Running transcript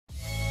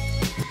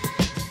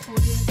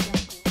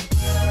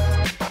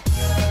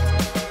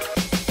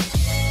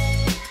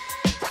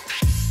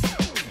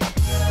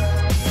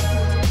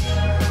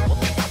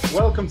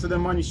to the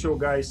Money Show,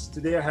 guys.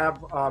 Today I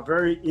have a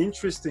very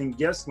interesting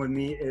guest with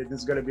me.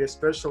 It's going to be a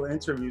special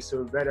interview,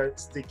 so better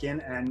stick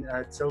in and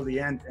till the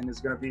end, and it's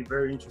going to be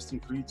very interesting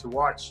for you to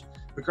watch.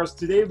 Because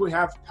today we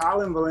have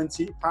Pavel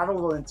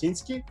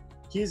Valentinsky.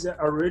 He's an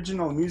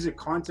original music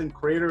content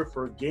creator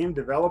for game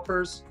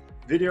developers,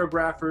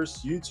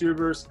 videographers,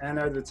 YouTubers, and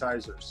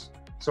advertisers.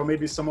 So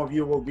maybe some of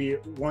you will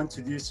want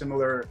to do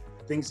similar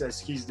things as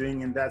he's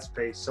doing in that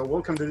space. So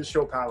welcome to the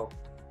show, Pavel.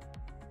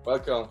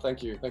 Welcome.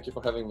 Thank you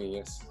for having me.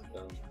 Yes.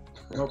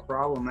 No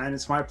problem, man.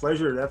 It's my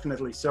pleasure,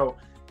 definitely. So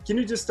can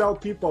you just tell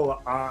people,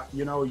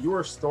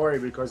 your story?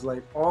 Because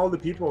like all the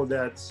people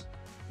that,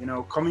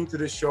 coming to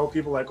this show,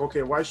 people like,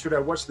 okay, why should I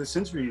watch this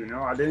interview?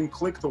 I didn't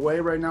click the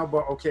way right now,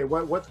 but okay,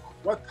 what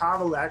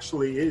Pavel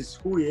actually is,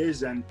 who he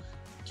is. And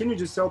can you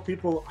just tell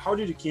people, how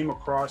did you came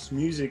across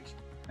music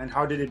and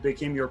how did it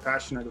become your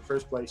passion in the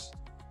first place?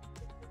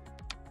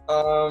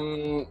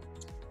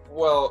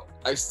 Well,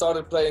 I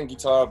started playing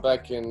guitar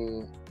back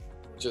in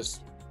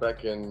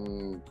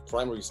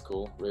primary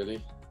school,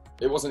 really.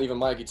 It wasn't even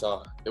my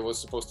guitar. It was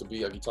supposed to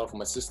be a guitar for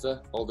my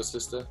sister, older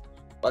sister,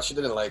 but she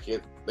didn't like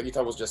it. The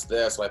guitar was just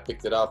there, so I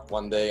picked it up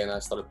one day and I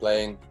started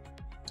playing.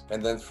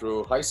 And then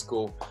through high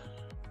school,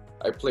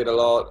 I played a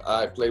lot.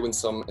 I played in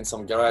some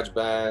garage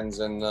bands,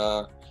 and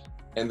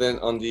then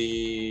on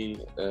the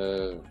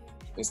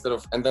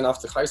and then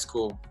after high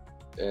school,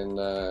 and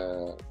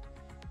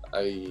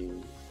I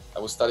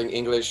was studying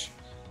English,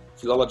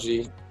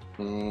 philology.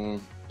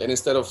 And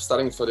instead of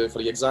studying for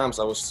the exams,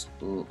 I was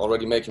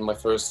already making my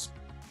first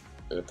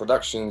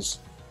productions,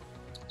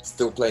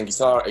 still playing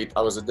guitar 8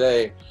 hours a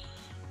day.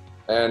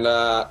 And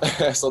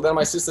so then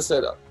my sister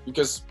said,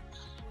 because,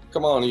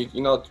 come on,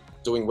 you're not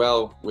doing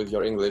well with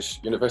your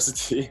English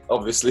university,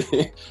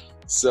 obviously.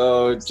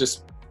 So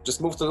just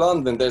move to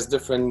London. There's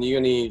different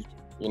uni,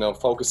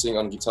 focusing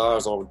on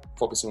guitars or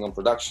focusing on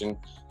production.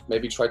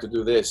 Maybe try to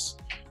do this.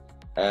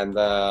 And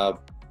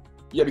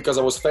yeah, because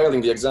I was failing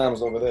the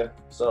exams over there.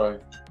 Sorry.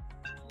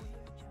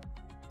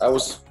 I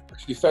was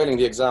actually failing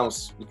the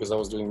exams because I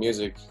was doing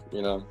music,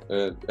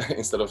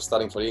 instead of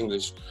studying for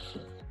English.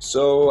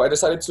 So I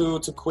decided to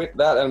quit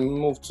that and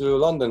move to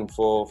London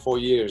for 4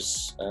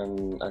 years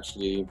and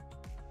actually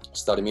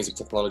study music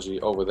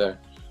technology over there.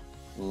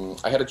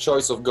 I had a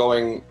choice of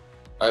going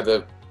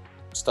either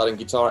studying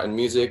guitar and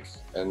music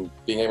and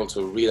being able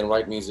to read and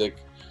write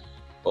music,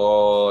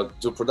 or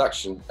do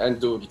production and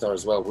do guitar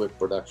as well with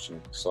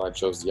production. So I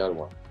chose the other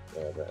one,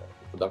 the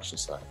production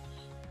side.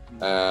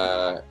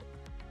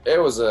 It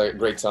was a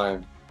great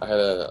time.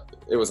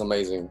 It was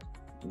amazing.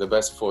 The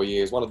best 4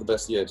 years, one of the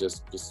best years,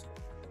 just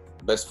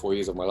best 4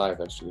 years of my life,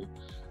 actually.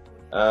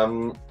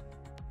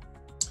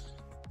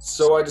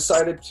 So I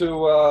decided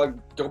to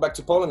go back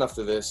to Poland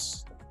after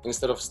this,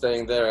 instead of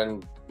staying there,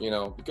 and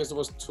because there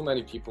was too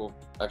many people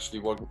actually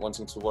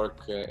wanting to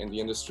work in the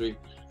industry.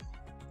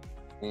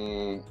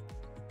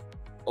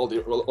 All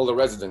the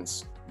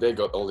residents, they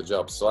got all the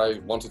jobs. So I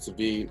wanted to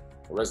be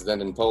a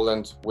resident in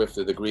Poland with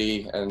the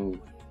degree, and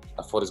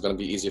I thought it's going to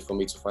be easier for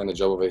me to find a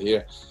job over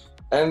here.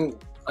 And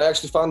I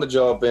actually found a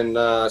job in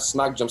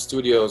Smack Jump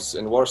Studios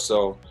in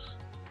Warsaw,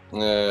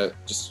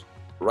 just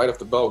right off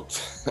the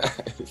boat,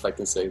 if I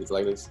can say it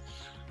like this.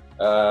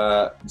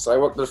 So I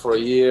worked there for a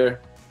year.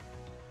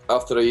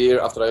 After a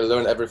year, after I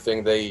learned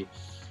everything, they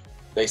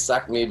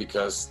sacked me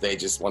because they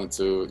just wanted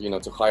to,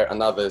 to hire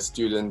another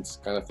student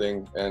kind of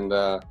thing. And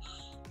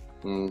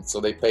so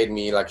they paid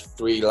me like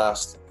 3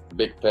 last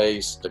big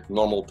pays, like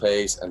normal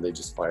pays, and they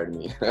just fired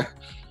me.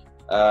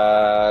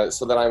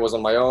 So then I was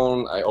on my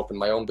own. I opened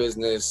my own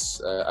business.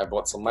 I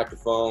bought some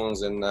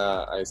microphones, and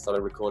I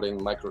started recording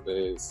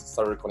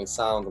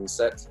sound on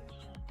set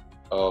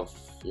of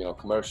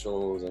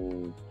commercials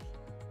and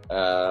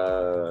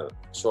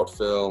short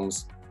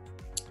films,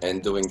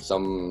 and doing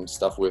some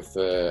stuff with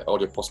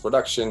audio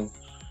post-production.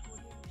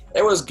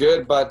 It was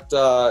good, but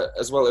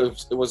as well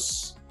it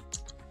was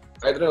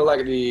I didn't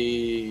like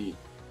the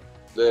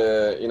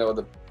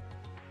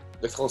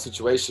whole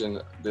situation,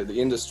 the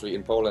industry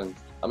in Poland.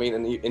 I mean,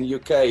 in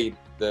UK,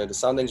 the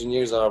sound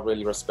engineers are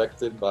really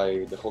respected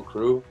by the whole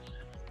crew.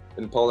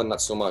 In Poland, not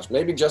so much.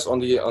 Maybe just on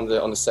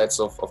the sets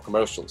of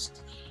commercials.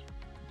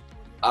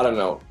 I don't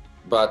know,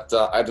 but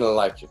I didn't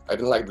like it. I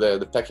didn't like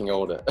the pecking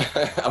order.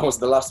 I was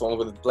the last one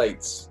with the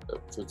plates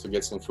to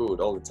get some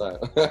food all the time.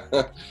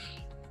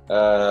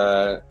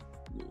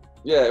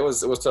 Yeah, it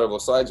was terrible.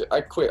 So I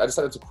quit. I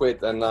decided to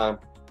quit, and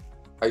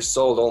I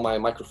sold all my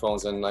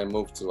microphones, and I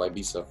moved to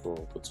Ibiza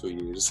for 2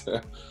 years.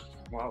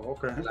 Wow.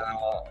 Okay.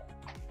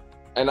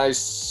 And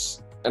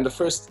the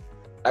first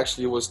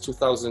actually was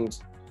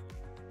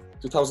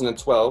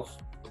 2012.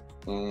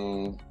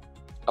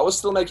 I was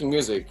still making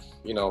music,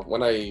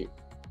 when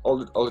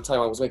all the time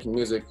I was making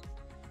music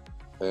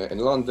in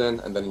London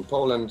and then in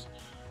Poland,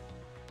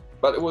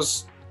 but it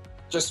was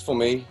just for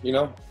me,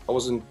 I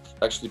wasn't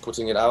actually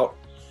putting it out.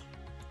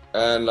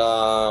 And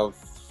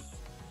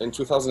in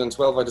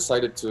 2012 I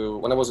decided to,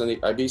 when I was in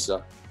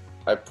Ibiza,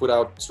 I put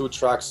out 2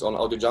 tracks on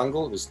Audio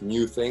Jungle, this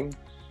new thing,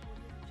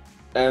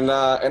 and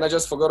I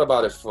just forgot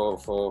about it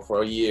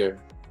for a year.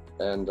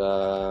 and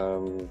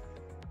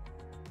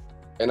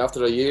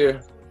after a year,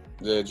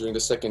 during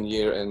the second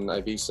year in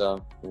Ibiza,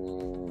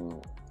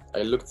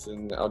 I looked in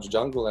Audio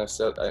Jungle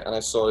and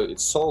I saw it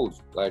sold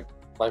like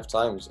 5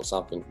 times or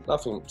something.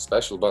 Nothing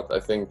special, but I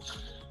think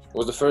it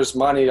was the first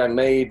money I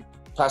made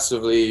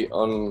passively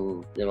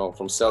on, you know,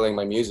 from selling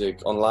my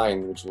music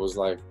online, which was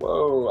like,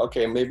 whoa,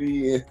 okay,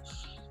 maybe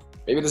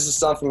this is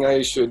something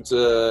I should,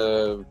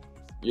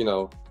 you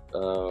know,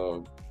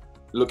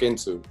 look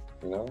into,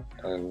 you know,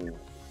 and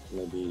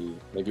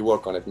maybe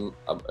work on it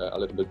a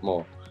little bit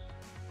more,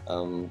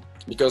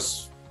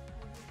 because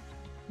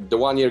the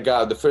 1 year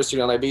gap, the first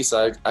year on Ibiza,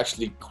 I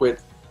actually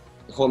quit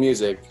the whole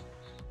music,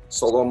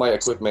 sold all my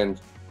equipment,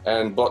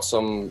 and bought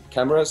some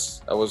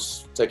cameras. I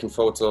was taking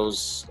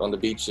photos on the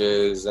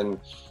beaches and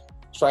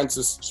trying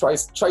to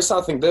try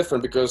something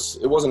different because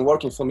it wasn't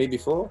working for me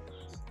before.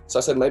 So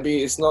I said,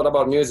 maybe it's not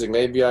about music.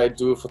 Maybe I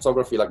do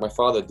photography like my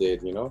father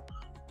did, you know.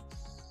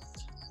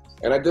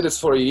 And I did it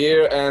for a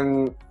year,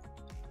 and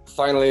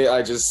finally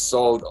I just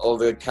sold all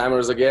the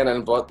cameras again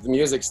and bought the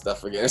music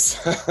stuff again. So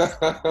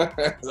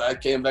I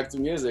came back to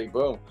music,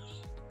 boom.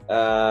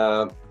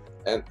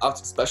 And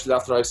especially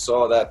after I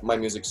saw that my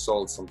music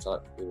sold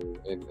sometime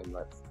in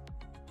like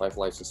 5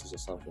 licenses or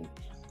something.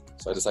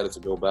 So I decided to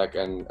go back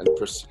and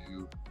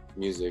pursue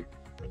music.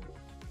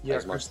 Yeah,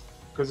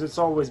 because it's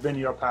always been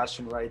your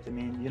passion, right? I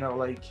mean, you know,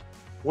 like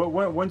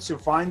once you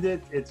find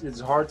it, it's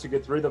hard to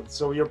get rid of it.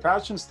 So your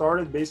passion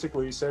started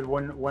basically, you said,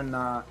 when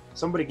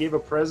somebody gave a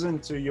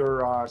present to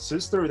your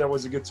sister that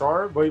was a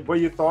guitar, but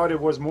you thought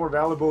it was more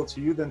valuable to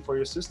you than for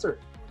your sister.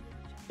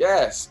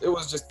 Yes, it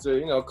was just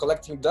you know,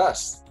 collecting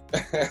dust.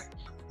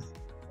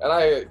 And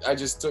I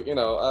just took, you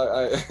know,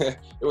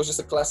 it was just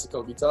a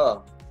classical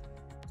guitar,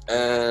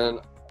 and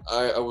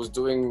I was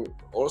doing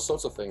all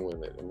sorts of things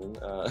with it. I mean,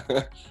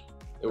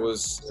 it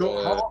was. So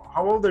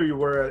how old are you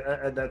were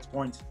at that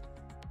point?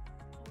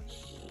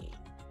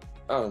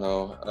 I don't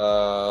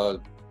know,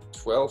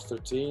 12,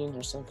 13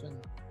 or something.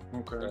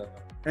 Okay.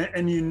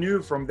 And you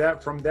knew from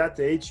that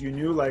age, you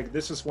knew like,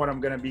 this is what I'm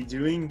gonna be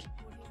doing.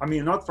 I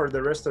mean, not for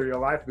the rest of your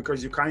life,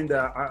 because you kinda,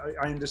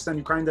 I understand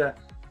you kinda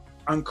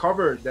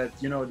uncovered that,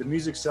 you know, the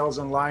music sells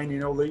online, you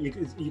know,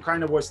 you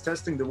kind of was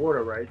testing the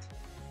water, right?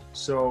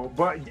 So,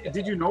 but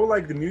did you know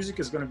like the music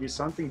is going to be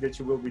something that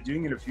you will be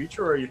doing in the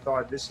future, or you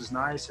thought this is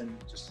nice and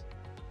just?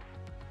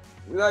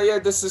 No, yeah,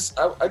 this is,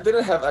 I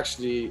didn't have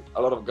actually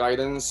a lot of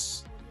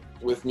guidance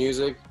with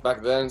music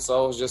back then,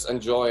 so I was just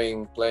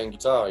enjoying playing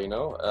guitar, you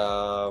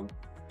know,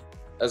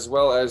 as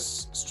well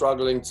as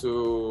struggling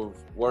to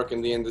work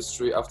in the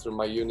industry after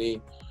my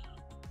uni.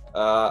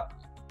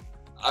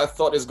 I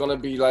thought it's gonna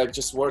be like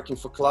just working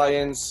for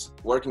clients,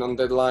 working on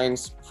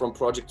deadlines from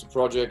project to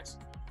project,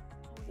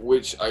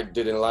 which I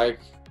didn't like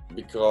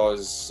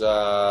because,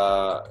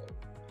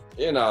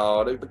 you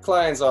know, the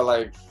clients are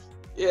like,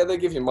 yeah, they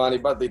give you money,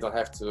 but they don't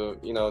have to,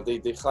 you know, they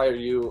hire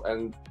you,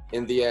 and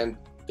in the end,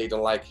 they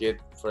don't like it.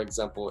 For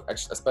example,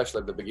 especially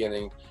at the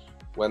beginning,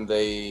 when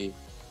they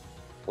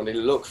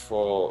look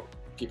for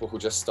people who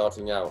just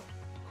starting out,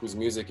 whose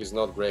music is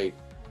not great,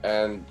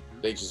 and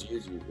they just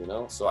use you, you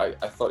know. So I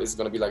thought it's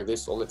gonna be like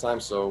this all the time.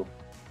 So,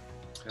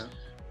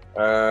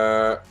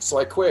 so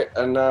I quit,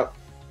 and I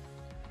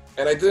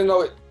didn't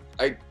know it.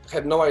 I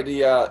had no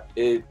idea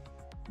it,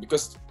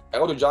 because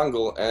Audio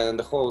Jungle and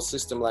the whole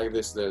system like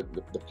this, the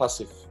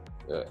passive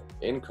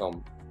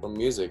income from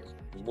music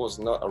was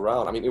not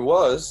around. I mean, it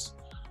was,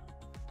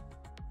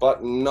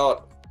 but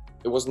not.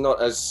 It was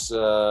not as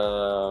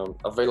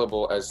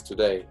available as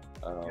today.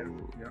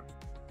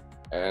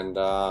 And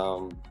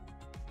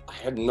I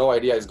had no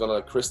idea it's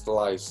gonna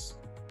crystallize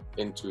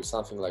into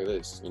something like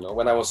this, you know,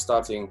 when I was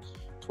starting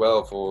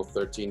 12 or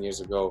 13 years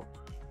ago,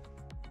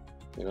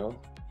 you know.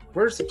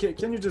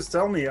 Can you just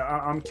tell me,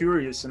 I'm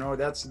curious, you know,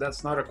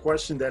 that's not a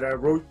question that I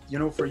wrote, you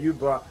know, for you,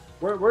 but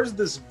where's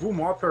this boom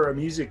opera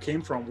music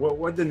came from?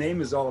 What the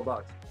name is all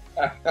about?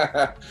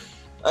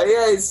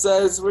 Yeah,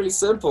 it's really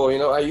simple, you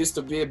know. I used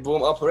to be a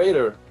boom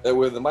operator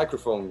with the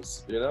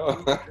microphones, you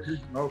know.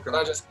 Okay. And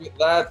I just quit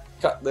that,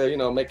 cut the, you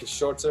know, make it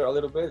shorter a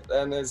little bit,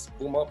 and it's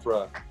boom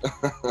opera.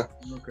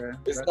 Okay.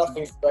 It's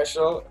nothing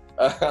special.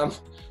 I'm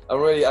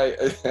really,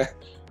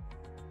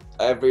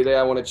 every day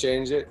I want to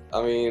change it.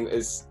 I mean,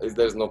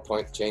 there's no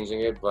point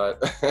changing it,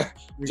 but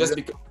just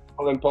because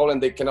in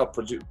Poland they cannot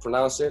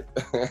pronounce it,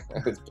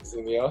 it's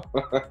pissing me off.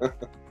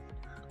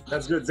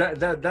 That's good.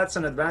 That's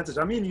an advantage.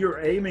 I mean, you're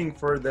aiming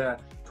for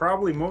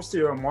probably most of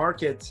your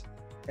market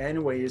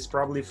anyway is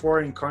probably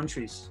foreign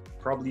countries,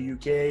 probably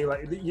UK,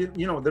 like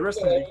you know, the rest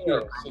of the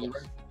year.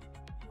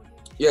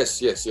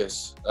 Yes.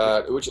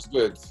 Which is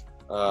good.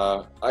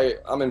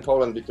 I'm in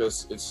Poland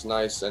because it's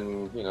nice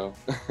and, you know.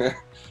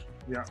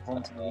 Yeah,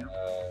 hometown.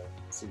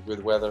 It's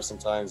good weather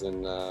sometimes,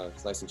 and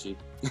it's nice and cheap.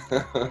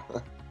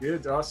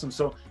 Good, awesome.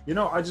 So, you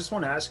know, I just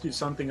want to ask you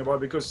something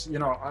about, because, you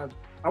know,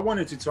 I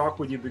wanted to talk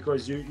with you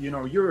because you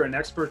know, you're an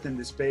expert in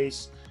the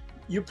space.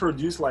 You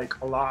produce like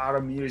a lot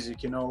of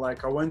music, you know,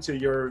 like I went to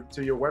your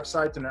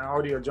website in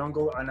Audio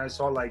Jungle, and I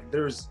saw like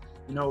there's,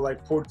 you know,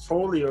 like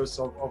portfolios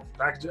of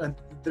packages, and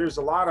there's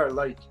a lot of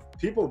like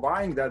people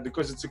buying that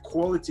because it's a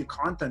quality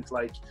content.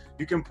 Like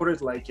you can put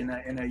it like in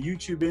a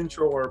YouTube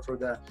intro, or for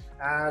the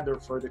ad, or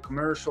for the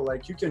commercial.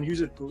 Like you can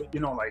use it, you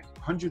know, like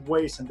 100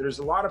 ways. And there's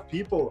a lot of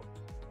people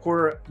who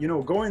are, you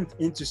know, going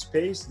into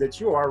space that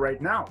you are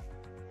right now.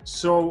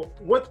 So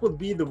what would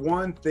be the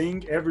one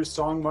thing every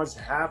song must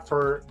have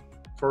for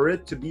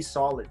it to be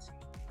solid?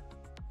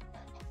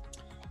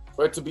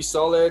 For it to be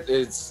solid,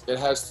 it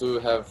has to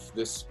have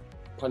this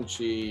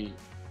punchy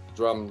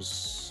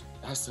drums.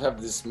 It has to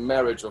have this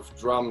marriage of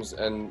drums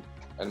and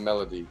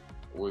melody,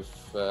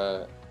 with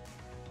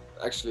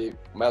actually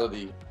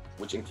melody,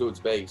 which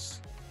includes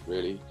bass,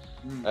 really.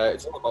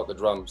 It's all about the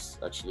drums,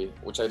 actually,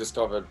 which I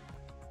discovered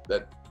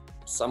that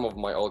some of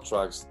my old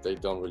tracks, they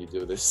don't really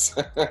do this,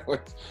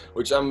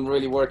 which I'm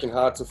really working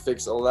hard to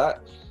fix all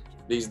that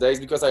these days,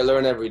 because I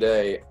learn every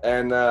day,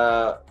 and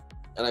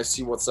I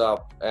see what's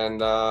up,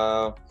 and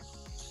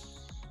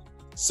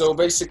so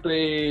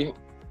basically,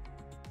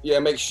 yeah,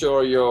 make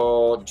sure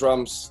your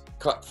drums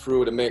cut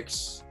through the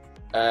mix,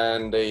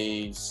 and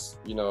they,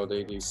 you know,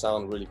 they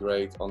sound really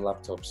great on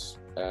laptops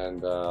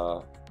and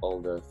all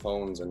the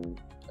phones and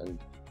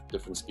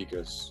different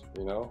speakers,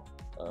 you know,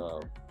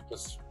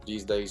 because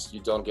these days you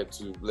don't get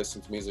to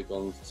listen to music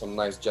on some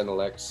nice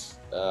Genelex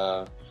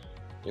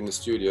in the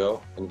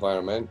studio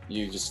environment.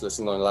 You just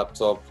listen on a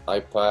laptop,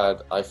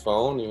 iPad,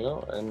 iPhone, you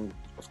know, and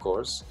of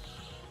course,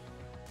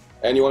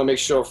 and you want to make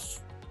sure.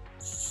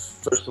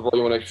 First of all,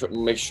 you want to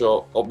make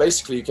sure, or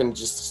basically you can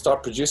just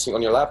start producing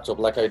on your laptop,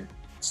 like I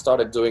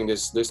started doing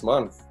this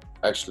month.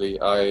 Actually,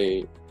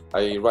 I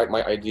write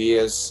my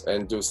ideas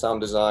and do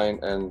sound design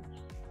and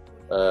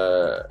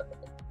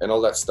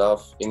all that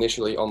stuff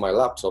initially on my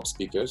laptop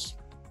speakers.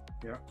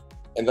 Yeah.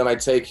 And then I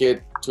take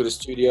it to the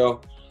studio,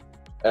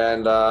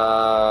 and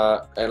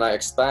I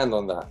expand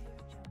on that.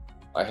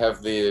 I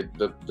have the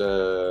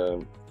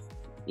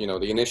you know,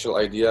 the initial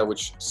idea,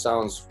 which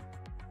sounds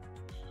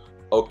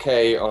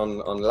okay on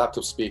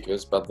laptop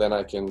speakers, but then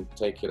I can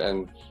take it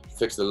and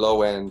fix the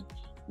low end,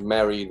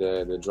 marry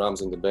the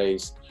drums and the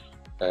bass,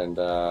 and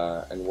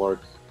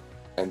work,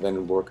 and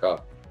then work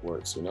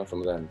upwards, you know,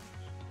 from then.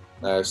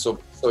 So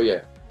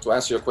yeah, to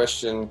answer your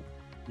question,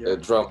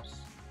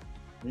 drums.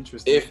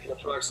 Interesting. If your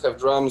tracks have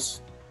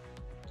drums,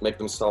 make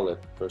them solid,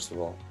 first of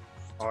all.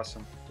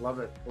 Awesome. Love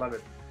it. Love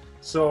it.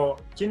 So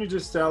can you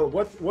just tell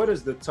what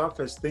is the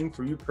toughest thing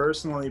for you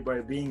personally by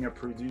being a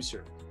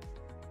producer?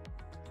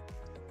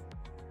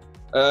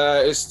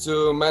 Is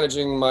to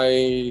managing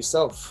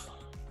myself,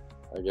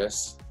 I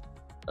guess.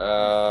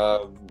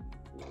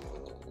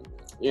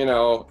 You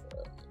know,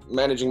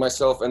 managing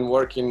myself and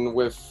working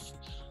with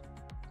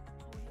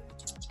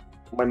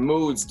my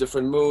moods,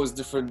 different,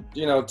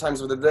 you know, times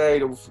of the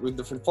day, with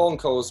different phone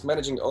calls,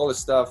 managing all the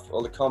stuff,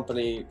 all the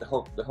company, the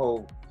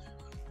whole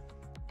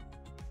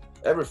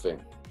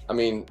everything. I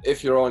mean,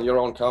 if you're on your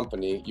own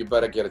company, you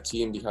better get a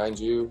team behind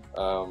you,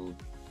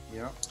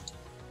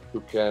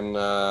 who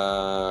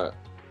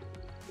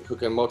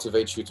can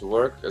motivate you to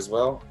work as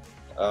well.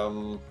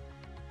 Okay.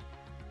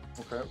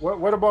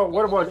 What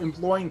about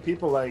employing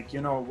people? Like,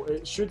 you know,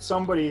 should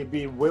somebody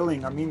be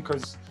willing? I mean,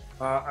 because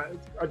I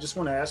just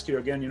want to ask you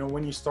again, you know,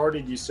 when you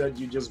started, you said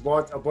you just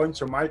bought a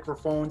bunch of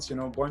microphones, you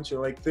know, a bunch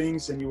of like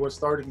things, and you were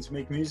starting to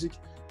make music.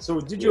 So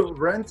did you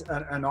rent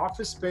an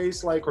office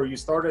space, like, or you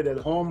started at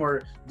home,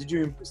 or did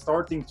you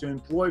starting to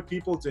employ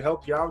people to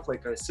help you out,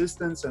 like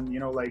assistants and, you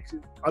know, like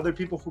other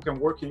people who can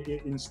work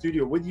in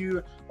studio with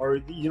you, or,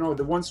 you know,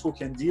 the ones who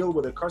can deal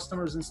with the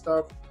customers and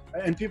stuff?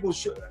 And people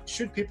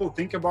should people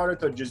think about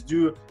it, or just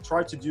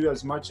try to do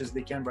as much as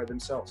they can by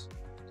themselves?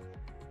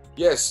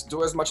 Yes,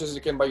 do as much as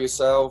you can by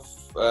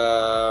yourself.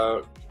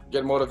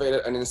 Get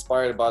motivated and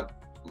inspired by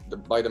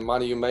the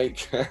money you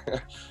make,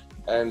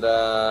 and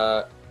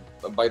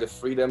by the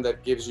freedom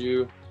that gives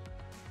you,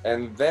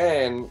 and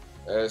then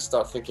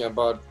start thinking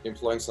about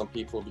employing some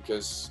people,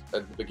 because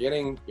at the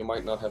beginning you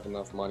might not have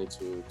enough money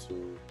to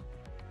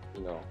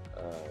you know,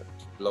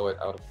 to blow it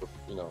out of,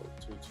 you know,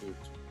 to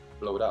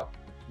blow it up.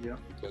 Yeah.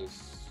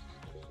 Because,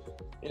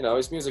 you know,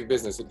 it's music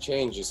business. It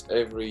changes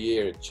every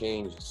year. It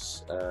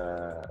changes.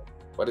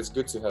 But it's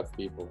good to have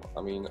people.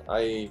 I mean,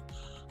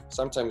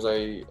 sometimes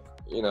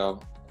you know,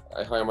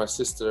 I hire my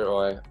sister,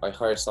 or I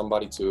hire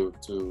somebody to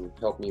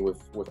help me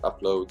with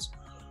uploads.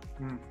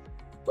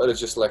 But it's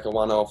just like a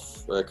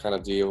one-off kind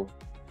of deal.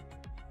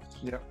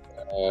 Yeah.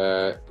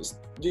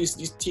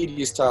 These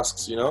tedious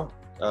tasks, you know.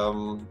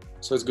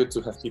 So it's good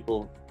to have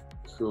people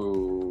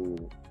who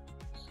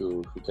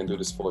can do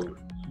this for you.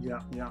 Yeah.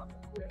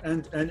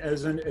 And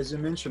as you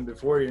mentioned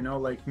before, you know,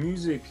 like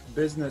music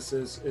business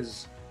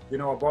is you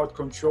know, about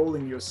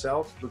controlling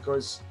yourself,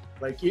 because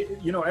like,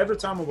 you know, every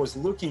time I was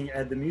looking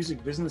at the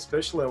music business,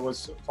 especially I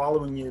was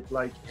following it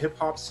like hip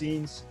hop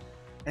scenes,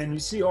 and you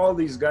see all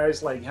these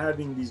guys like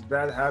having these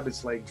bad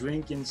habits, like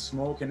drinking,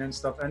 smoking and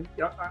stuff. And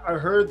I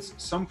heard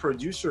some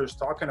producers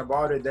talking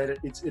about it, that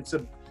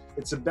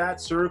it's a bad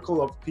circle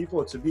of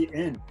people to be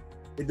in.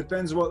 It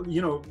depends what,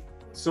 you know,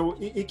 So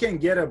it can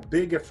get a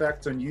big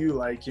effect on you,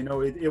 like, you know,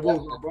 it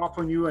will rub off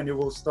on you, and you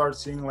will start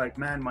seeing like,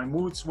 man, my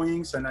mood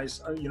swings, and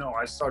you know,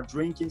 I start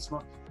drinking,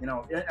 you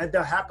know, and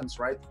that happens,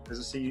 right? As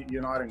I see you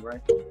nodding, right?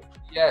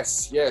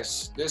 Yes,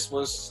 yes. This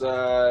was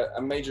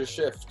a major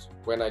shift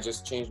when I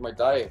just changed my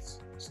diet.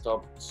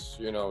 Stopped,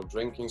 you know,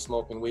 drinking,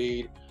 smoking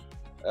weed.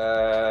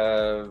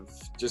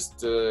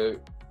 Just, you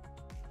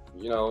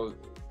know,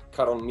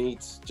 cut on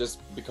meat.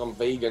 Just become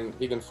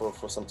vegan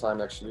for some time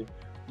actually.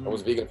 I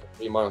was vegan for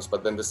 3 months,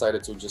 but then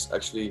decided to just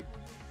actually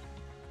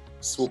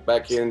swoop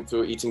back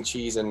into eating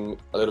cheese and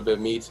a little bit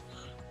of meat,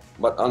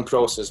 but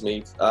unprocessed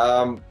meat.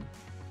 And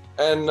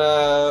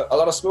a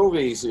lot of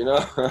smoothies, you know,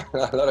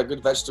 a lot of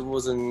good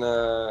vegetables and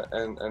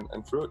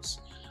fruits.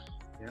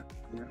 Yeah.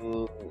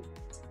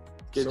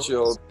 Get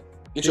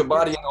your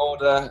body in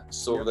order,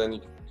 so then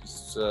you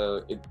just,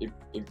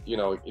 you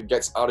know, it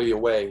gets out of your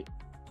way,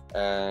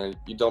 and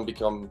you don't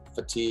become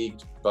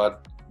fatigued,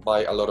 but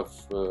by a lot of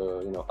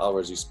you know,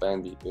 hours you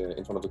spend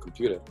in front of the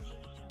computer.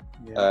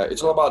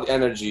 It's all about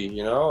energy,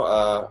 you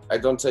know. I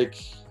don't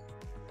take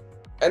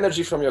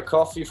energy from your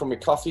coffee, from your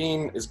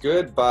caffeine is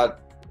good,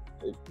 but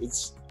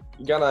it's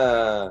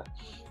not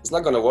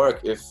gonna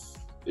work if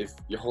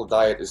your whole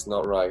diet is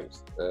not right.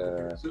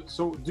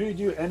 So do you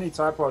do any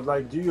type of,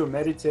 like, do you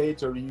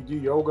meditate or you do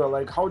yoga?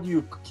 Like, how do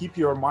you keep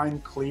your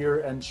mind clear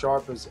and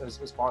sharp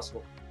as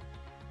possible?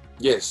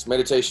 Yes,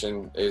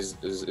 meditation is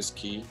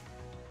key,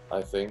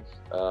 I think.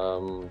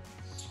 I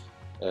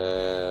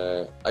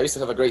used to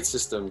have a great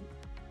system.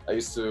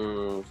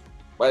 Well,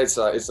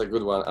 it's a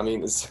good one. I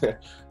mean, I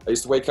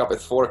used to wake up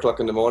at 4 o'clock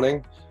in the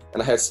morning,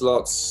 and I had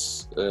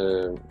slots,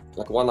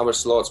 like 1 hour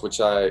slots, which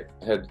I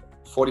had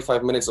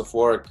 45 minutes of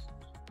work,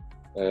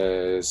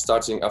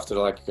 starting after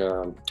like,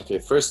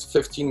 first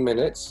 15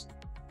 minutes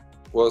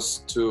was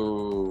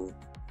to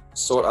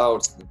sort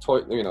out the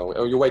toilet. You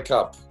know, you wake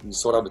up, you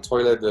sort out the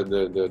toilet,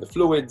 the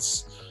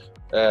fluids,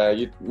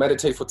 you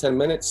meditate for 10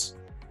 minutes,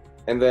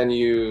 and then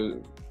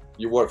you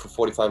work for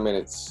 45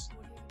 minutes.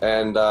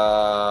 And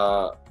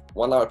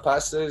 1 hour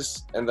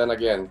passes, and then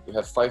again you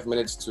have 5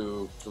 minutes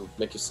to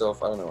make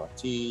yourself, I don't know, a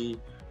tea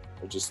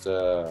or just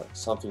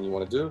something you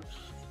want to do,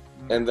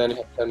 and then you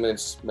have 10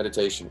 minutes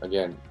meditation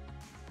again,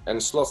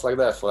 and slots like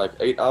that for like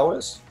 8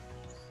 hours.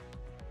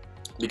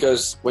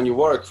 Because when you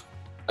work,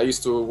 I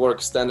used to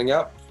work standing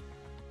up.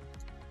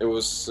 It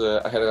was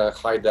I had a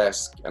high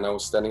desk, and I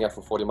was standing up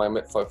for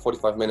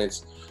 45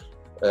 minutes,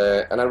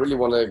 and I really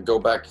want to go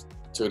back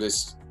to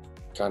this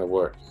kind of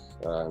work.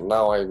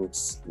 Now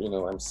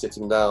I'm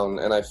sitting down,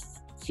 and I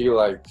feel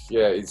like,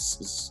 it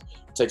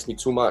takes me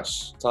too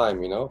much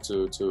time, you know,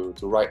 to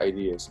write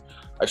ideas.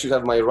 I should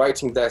have my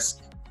writing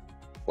desk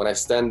when I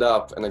stand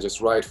up, and I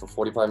just write for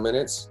 45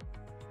 minutes,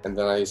 and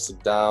then I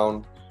sit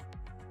down,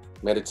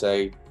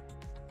 meditate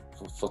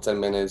for 10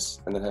 minutes,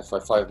 and then have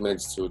 5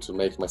 minutes to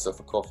make myself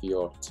a coffee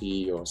or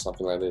tea or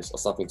something like this, or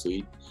something to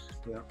eat.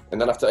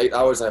 And then after 8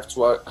 hours, I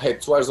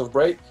had 2 hours of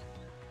break,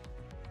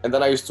 and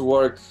then I used to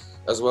work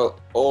as well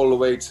all the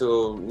way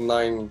till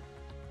 9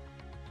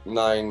 in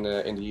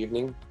the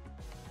evening,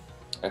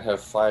 and have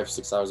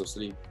 5-6 hours of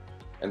sleep,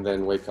 and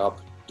then wake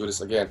up, do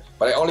this again.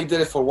 But I only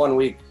did it for 1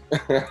 week.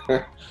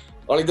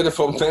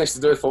 Managed to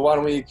do it for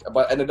 1 week,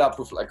 but ended up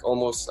with like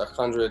almost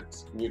 100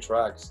 new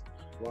tracks.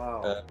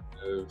 Wow.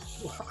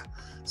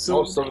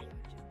 So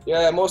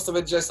most of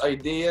it just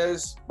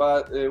ideas,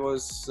 but it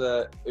was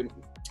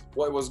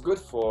what it was good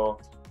for.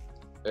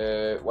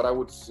 What I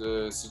would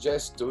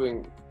suggest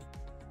doing.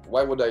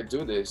 Why would I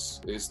do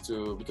this? Is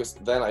because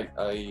then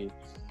I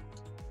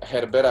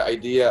had a better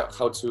idea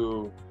how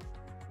to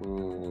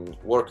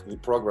work the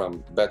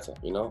program better.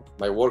 You know,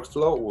 my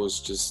workflow was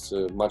just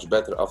much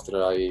better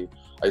after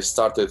I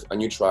started a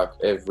new track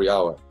every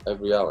hour.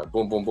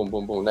 Boom, boom, boom,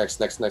 boom, boom. Next.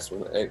 And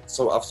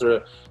so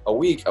after a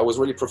week, I was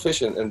really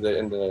proficient in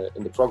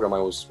the program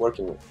I was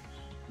working with.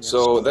 Yes.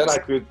 So then I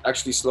could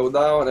actually slow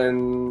down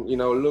and, you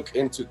know, look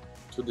into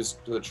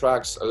the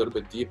tracks a little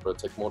bit deeper,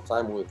 take more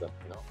time with them.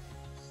 You know.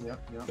 Yeah.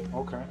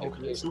 Okay.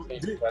 So a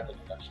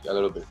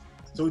little bit.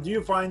 So do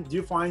you find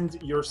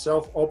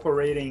yourself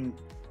operating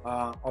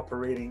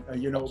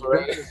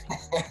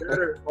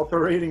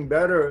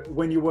better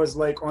when you was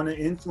like on an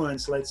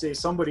influence? Let's say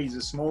somebody's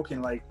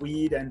smoking like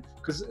weed, and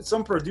because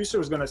some producer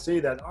is gonna say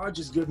that,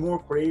 just get more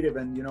creative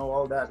and, you know,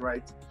 all that,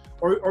 right?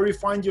 Or you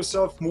find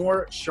yourself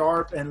more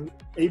sharp and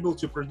able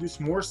to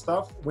produce more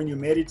stuff when you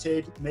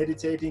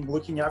meditating,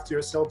 looking after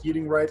yourself,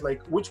 eating right.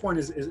 Like, which one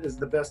is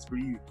the best for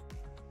you?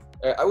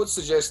 I would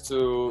suggest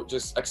to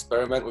just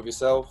experiment with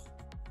yourself.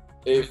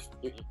 If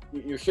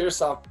you hear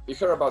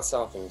about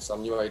something,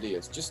 some new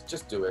ideas,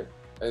 just do it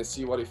and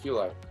see what you feel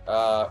like.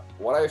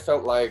 What I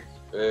felt like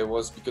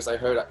was because I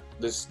heard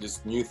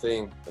this new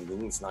thing, and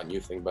it's not a new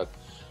thing, but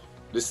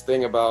this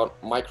thing about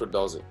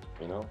microdosing.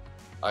 You know,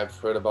 I've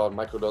heard about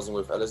microdosing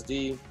with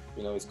LSD.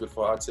 You know, it's good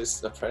for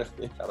artists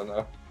apparently. I don't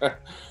know.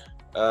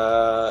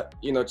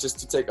 You know, just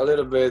to take a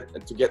little bit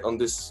and to get on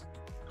this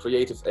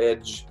creative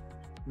edge.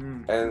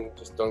 And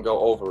just don't go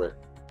over it,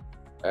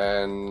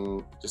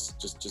 and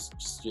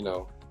just you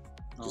know,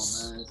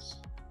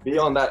 be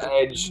on that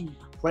edge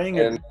Playing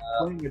and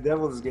playing a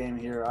devil's game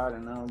here. I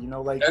don't know. You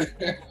know, like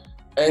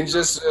and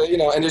just you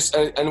know, and just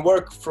and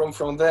work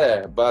from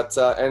there. But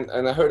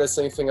and I heard the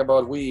same thing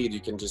about weed. You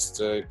can just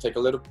take a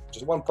little,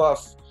 just one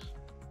puff,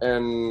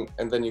 and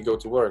then you go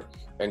to work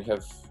and you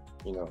have,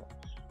 you know,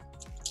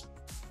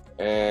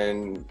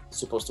 and it's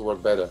supposed to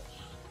work better.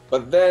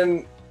 But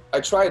then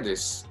I tried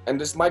this, and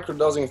this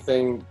microdosing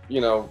thing,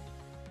 you know,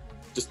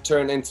 just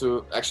turned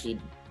into actually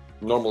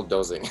normal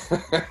dosing,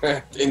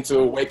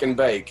 into wake and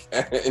bake,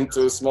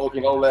 into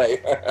smoking all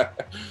day.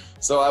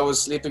 So I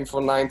was sleeping for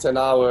 9-10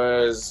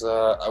 hours.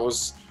 I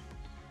was,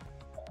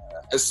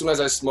 as soon as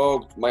I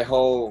smoked, my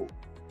whole,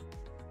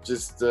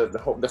 just the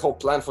whole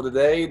plan for the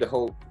day, the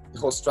whole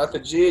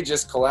strategy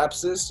just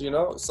collapses, you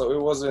know. So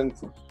it wasn't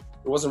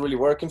really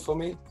working for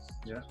me.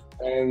 Yeah.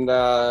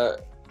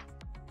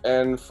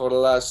 And for the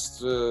last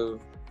few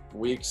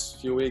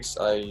weeks,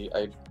 I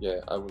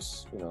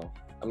was, you know,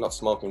 I'm not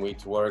smoking weed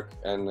to work,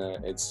 and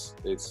it's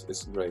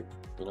great.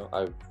 You know,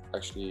 I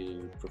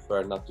actually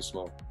prefer not to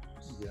smoke.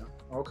 Yeah.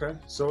 Okay.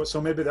 So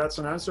maybe that's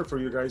an answer for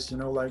you guys. You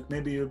know, like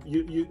maybe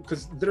you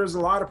because there's a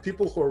lot of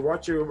people who are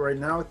watching right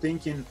now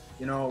thinking,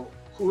 you know,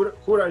 who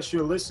I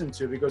should listen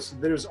to, because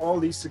there's all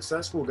these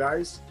successful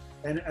guys,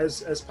 and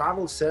as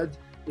Pavel said,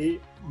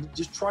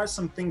 just try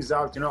some things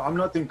out. You know, I'm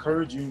not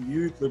encouraging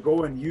you to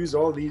go and use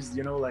all these,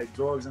 you know, like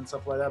drugs and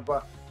stuff like that,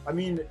 but I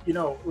mean, you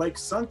know, like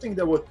something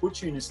that would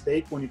put you in a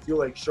state when you feel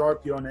like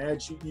sharp, you're on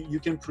edge, you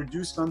can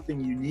produce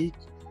something unique.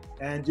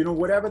 And, you know,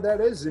 whatever that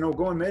is, you know,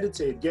 go and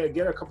meditate,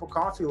 get a cup of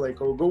coffee, like,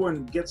 or go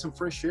and get some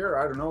fresh air.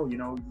 I don't know, you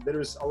know,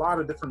 there's a lot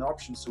of different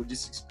options. So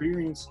just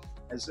experience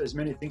as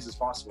many things as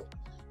possible.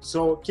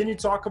 So can you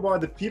talk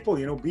about the people,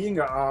 you know, being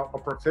a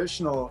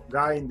professional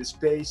guy in the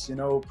space, you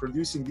know,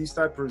 producing these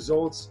type of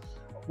results?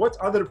 What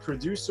other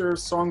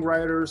producers,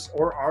 songwriters,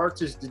 or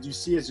artists did you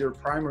see as your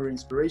primary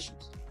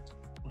inspirations?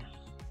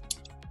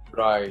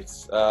 Right.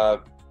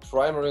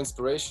 Primary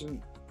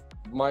inspiration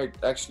might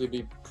actually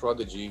be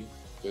Prodigy,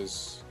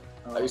 because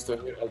I used to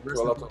hear a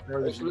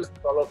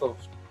lot of,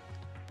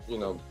 you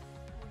know,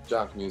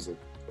 junk music.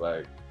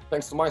 Like,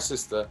 thanks to my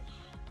sister,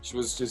 she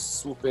was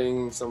just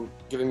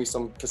giving me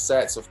some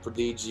cassettes of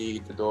Prodigy,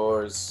 The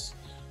Doors,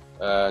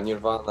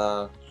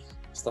 Nirvana,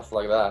 stuff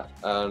like that.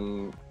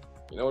 And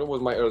you know, it was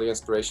my early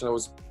inspiration. I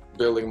was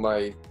building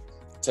my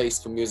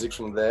taste for music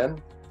from then,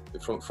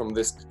 from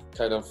this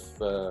kind of.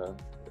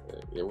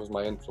 It was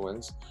my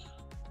influence.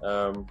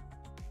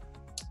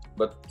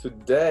 But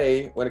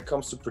today, when it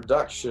comes to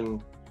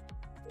production,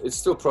 it's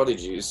still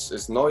Prodigy.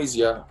 It's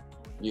Noisia,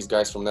 these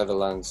guys from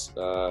Netherlands.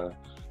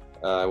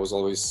 I was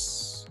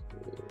always,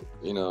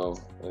 you know,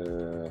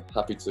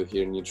 happy to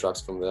hear new tracks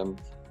from them.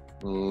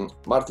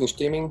 Martin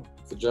Stimming,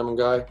 the German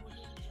guy.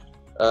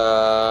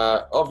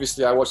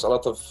 Obviously, I watched a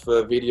lot of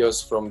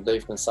videos from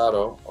Dave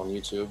Pensado on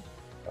YouTube,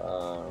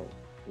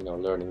 you know,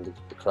 learning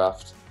the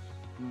craft.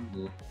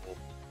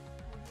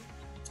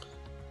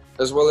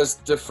 As well as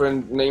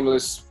different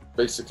nameless,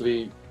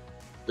 basically,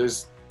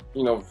 there's,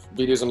 you know,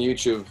 videos on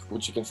YouTube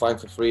which you can find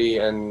for free,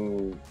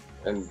 and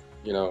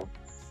you know,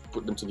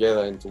 put them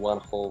together into one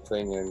whole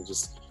thing and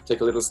just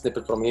take a little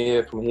snippet from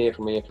here,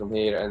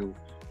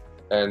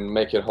 and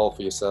make it whole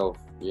for yourself,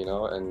 you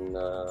know, and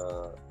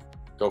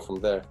go from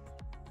there.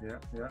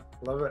 Yeah,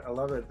 love it. I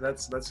love it.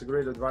 That's a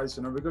great advice,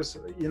 you know, because,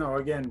 you know,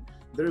 again,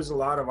 there's a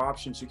lot of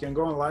options. You can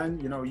go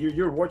online, you know,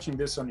 you're watching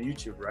this on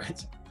YouTube,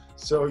 right?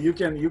 So you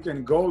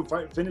can go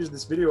finish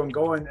this video and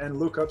go and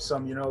look up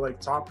some, you know, like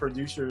top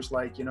producers,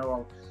 like, you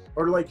know,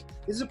 or like,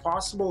 is it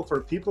possible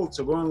for people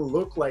to go and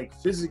look, like,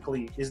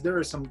 physically? Is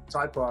there some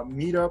type of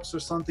meetups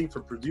or something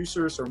for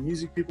producers or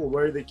music people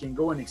where they can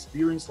go and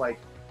experience, like,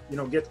 you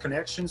know, get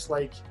connections,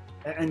 like,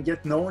 and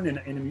get known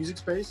in the music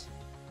space?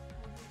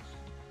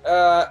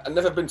 I've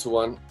never been to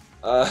one.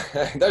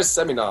 There's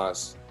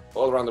seminars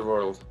all around the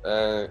world,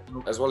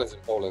 as well as in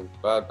Poland,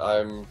 but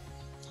I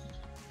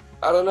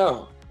don't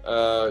know.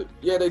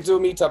 Yeah, they do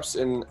meetups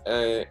in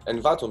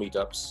Envato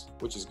meetups,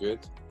 which is good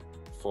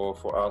for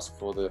us,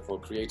 for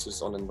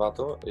creators on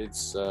Envato.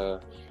 It's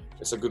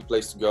a good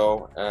place to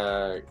go.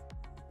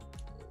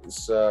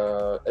 It's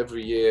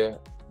every year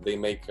they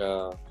make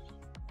a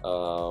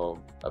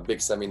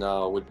big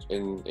seminar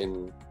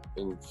in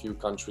few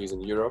countries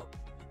in Europe.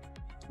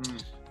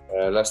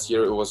 Last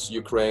year it was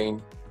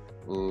Ukraine.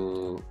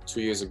 2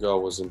 years ago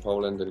was in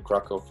Poland, in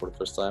Krakow for the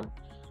first time.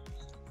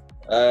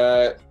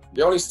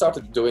 They only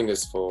started doing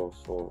this for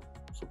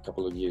a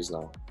couple of years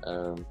now.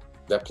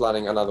 They're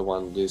planning another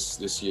one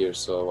this year,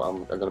 so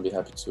I'm gonna be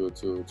happy to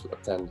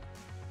attend.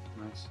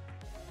 Nice.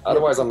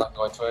 Otherwise, I'm not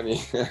going to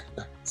any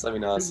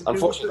seminars,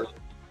 unfortunately.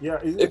 Yeah.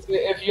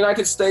 If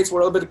United States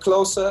were a little bit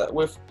closer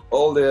with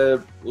all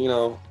the, you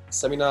know,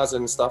 seminars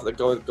and stuff that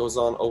goes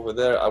on over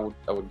there, I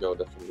would go,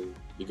 definitely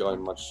be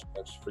going much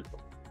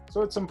frequently.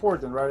 So it's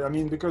important, right? I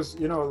mean, because,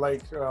 you know,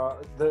 like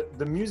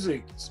the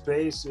music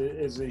space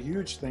is a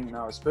huge thing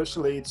now.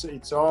 Especially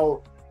it's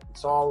all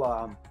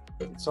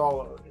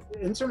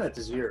internet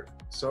is here,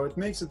 so it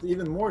makes it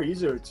even more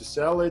easier to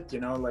sell it.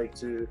 You know, like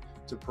to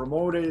to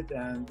promote it.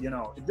 And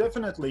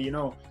definitely,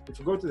 if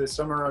you go to the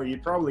seminar,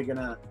 you're probably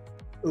gonna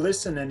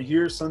listen and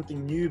hear something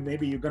new.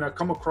 Maybe you're gonna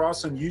come across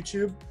on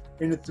YouTube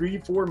in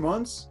 3-4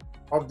 months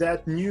of that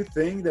new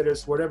thing that is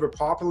whatever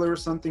popular,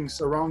 something's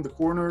around the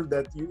corner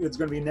that it's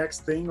gonna be next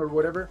thing or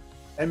whatever.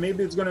 And maybe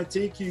it's gonna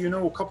take you,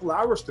 a couple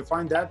hours to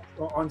find that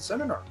on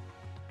seminar.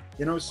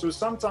 So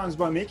sometimes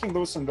by making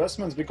those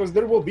investments, because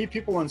there will be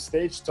people on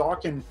stage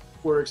talking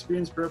who are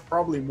experienced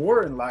probably more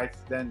in life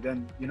than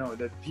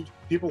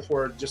people who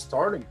are just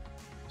starting.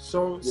 So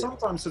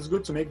sometimes it's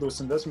good to make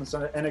those investments.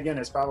 And again,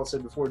 as Pavel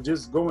said before,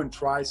 just go and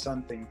try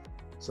something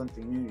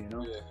new,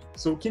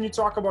 So can you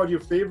talk about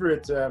your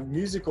favorite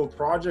musical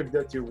project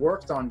that you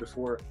worked on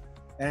before?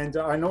 And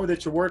I know that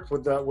you worked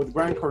with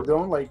Grant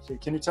Cardone. Like,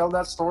 can you tell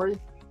that story?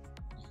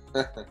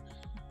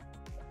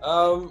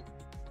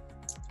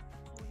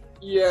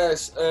 Yes.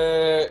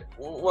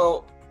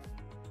 Well,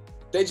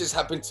 they just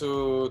happened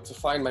to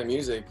find my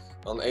music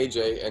on AJ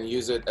and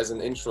use it as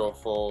an intro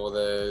for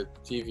the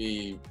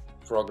TV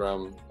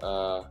program.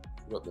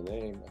 Forgot the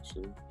name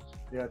actually.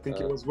 Yeah, I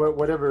think it was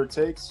Whatever It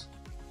Takes.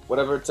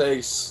 Whatever It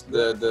Takes.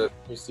 The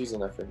first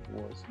season, I think it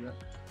was. Yeah.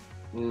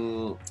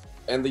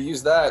 And they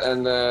used that,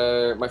 and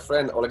my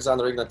friend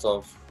Alexander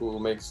Ignatov,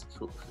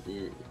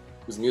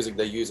 whose music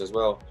they use as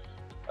well.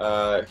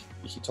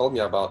 He told me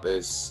about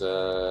this,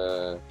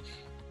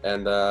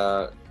 and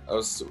I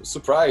was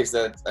surprised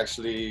that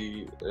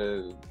actually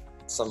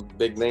some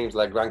big names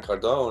like Grant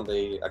Cardone,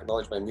 they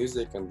acknowledge my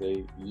music and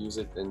they use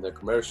it in their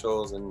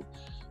commercials and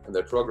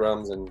their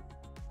programs, and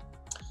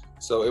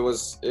so it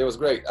was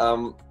great.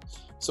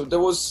 So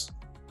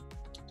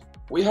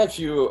we had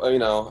few,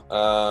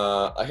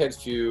 I had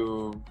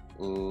few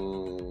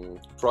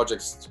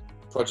projects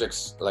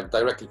like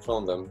directly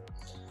from them,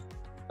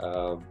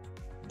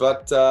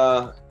 but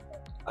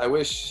I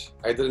wish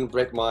I didn't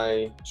break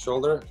my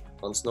shoulder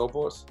on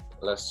snowboard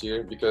last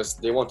year, because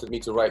they wanted me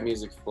to write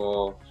music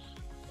for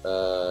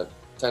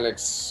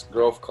 10X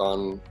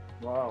GroveCon.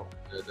 Wow.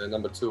 The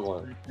number 2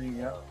 one.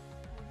 Yeah.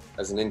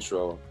 As an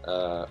intro,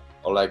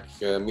 or like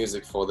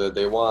music for the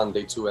day 1,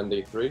 day 2, and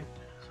day 3.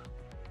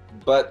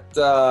 But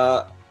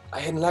I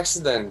had an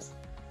accident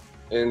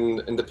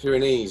in the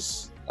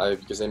Pyrenees,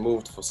 because I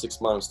moved for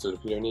 6 months to the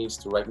Pyrenees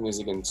to write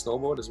music and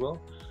snowboard as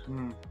well.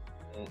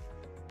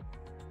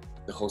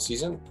 The whole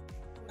season.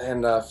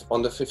 And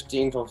on the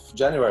 15th of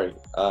January,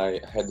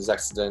 I had this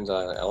accident.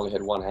 I only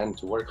had one hand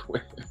to work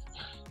with,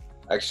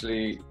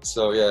 actually.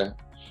 So yeah.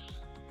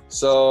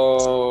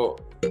 So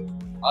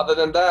other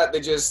than that, they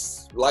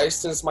just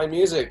licensed my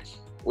music,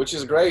 which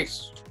is great.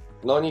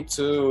 No need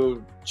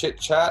to chit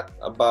chat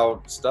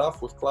about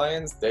stuff with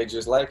clients. They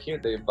just like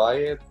it, they buy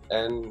it,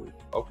 and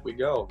off we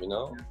go.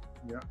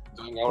 Yeah.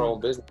 Doing our own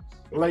business.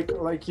 Like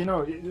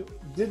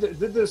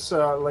did this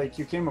like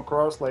you came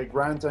across like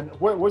Grant, and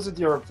what was it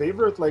your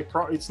favorite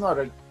it's not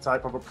a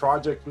type of a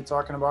project we're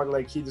talking about,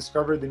 like he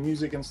discovered the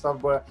music and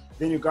stuff, but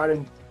then you got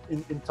in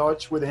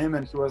touch with him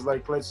and he was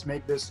like, let's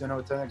make this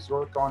 10X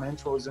GroveCon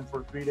intros in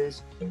for 3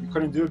 days. You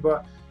couldn't do it,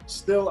 but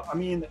still, I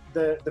mean,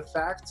 the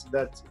fact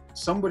that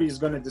somebody's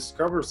going to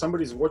discover,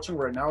 somebody's watching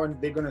right now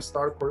and they're going to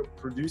start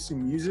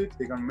producing music,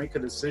 they're going to make a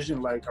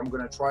decision like, I'm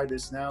going to try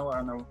this now,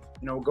 and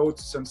go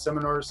to some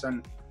seminars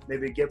and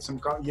maybe get some,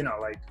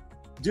 like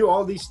do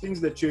all these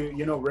things that you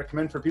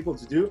recommend for people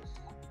to do,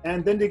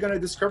 and then they're gonna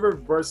discover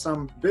by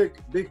some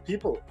big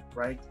people,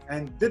 right?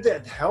 And did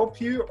that help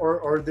you,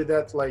 or did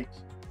that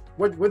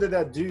what did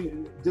that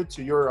did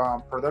to your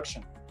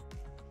production?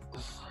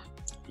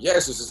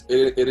 Yes,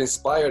 it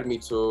inspired me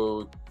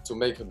to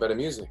make better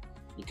music,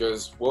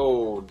 because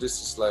whoa,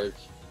 this is like,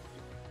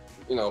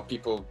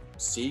 people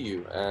see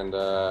you, and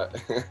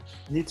you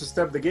need to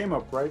step the game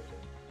up, right?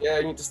 Yeah,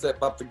 you need to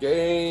step up the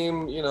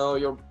game.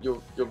 Your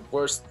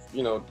worst,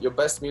 your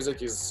best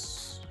music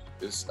is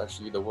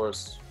actually the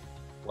worst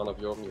one of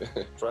your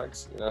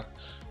tracks.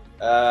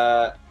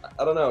 I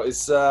don't know.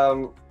 It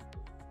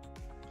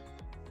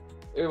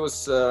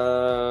was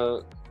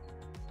the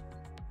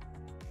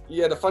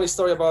funny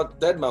story about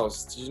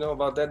Deadmau5. Did you know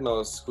about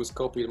Deadmau5, who's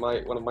copied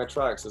one of my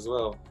tracks as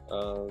well?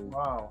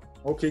 Wow.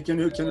 Okay, can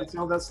you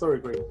tell that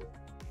story, quick?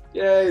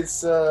 Yeah,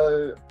 it's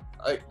I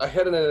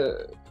had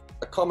a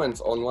comment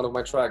on one of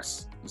my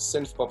tracks,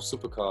 Synth Pop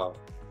Supercar.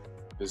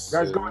 Guys,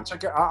 go and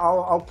check it.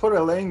 I'll put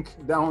a link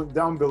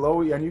down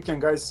below, and you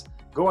can guys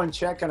go and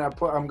check. And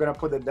I'm gonna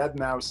put the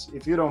Deadmau5,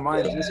 if you don't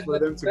mind, just for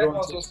them to go.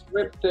 Deadmau5 just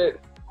ripped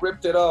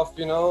it off,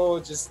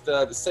 just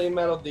the same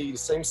melody, the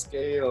same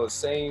scale,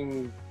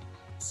 same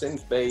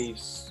synth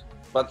bass,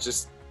 but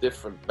just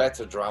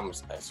better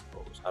drums, I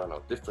suppose. I don't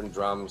know, different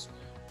drums,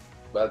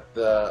 but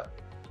the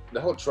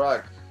whole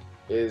track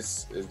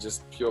is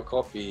just pure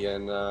copy,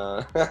 and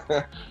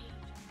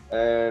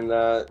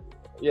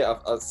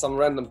some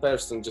random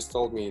person just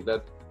told me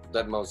that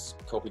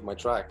Deadmau5 copied my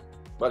track,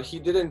 but he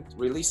didn't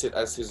release it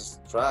as his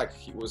track.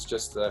 He was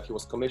just he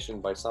was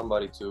commissioned by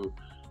somebody to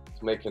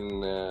make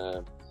an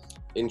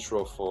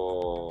intro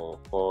for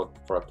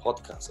a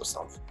podcast or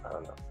something. I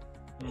don't know.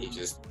 He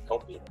just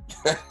copied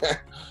it.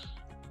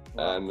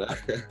 Wow. And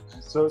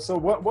So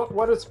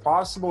what is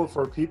possible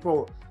for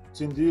people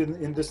to do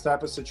in this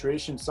type of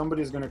situation?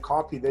 Somebody's going to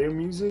copy their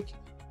music.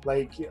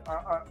 Like,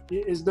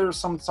 is there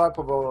some type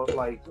of a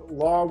like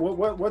law?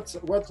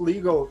 What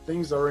legal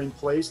things are in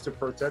place to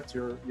protect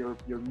your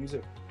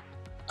music?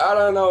 I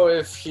don't know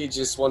if he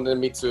just wanted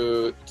me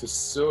to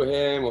sue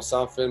him or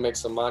something, make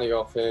some money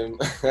off him.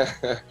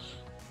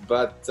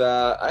 But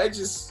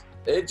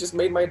it just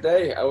made my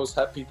day. I was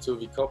happy to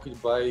be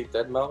copied by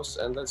deadmau5,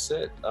 and that's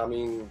it. I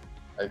mean,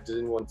 I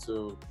didn't want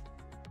to,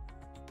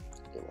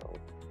 you know,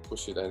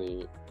 push it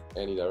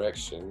any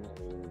direction.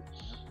 I mean,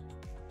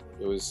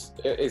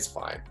 it's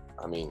fine.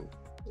 I mean,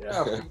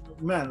 Yeah,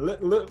 man.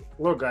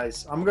 Look,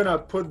 guys, I'm gonna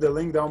put the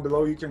link down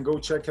below. You can go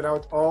check it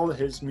out. All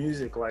his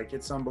music, like,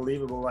 it's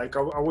unbelievable. Like,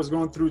 I was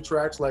going through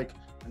tracks, like,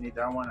 I need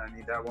that one, I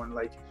need that one.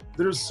 Like,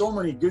 there's so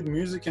many good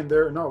music in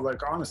there. No,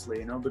 like, honestly,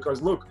 you know,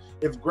 because look,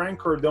 if Grant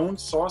Cardone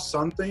saw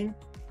something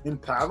in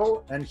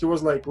Pavel and he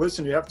was like,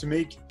 listen, you have to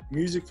make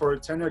music for a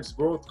 10x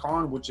Growth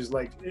Con, which is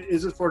like,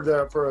 is it for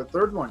a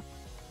third one?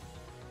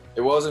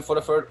 it wasn't for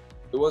the third.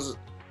 It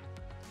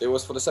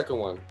was for the second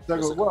one.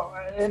 Well,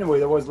 anyway,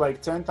 there was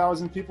like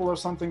 10,000 people or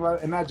something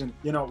like. Imagine,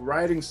 you know,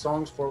 writing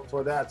songs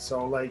for that.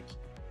 So like,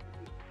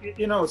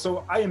 you know,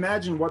 so I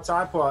imagine what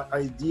type of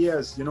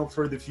ideas, you know,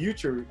 for the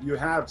future you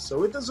have.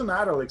 So it doesn't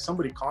matter, like,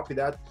 somebody copy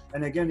that.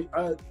 And again,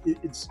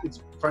 it's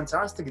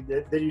fantastic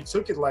that you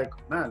took it like,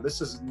 man,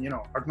 this is, you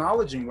know,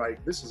 acknowledging,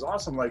 like, this is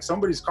awesome. Like,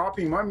 somebody's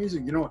copying my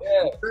music, you know,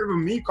 Yeah. instead of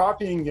me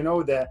copying, you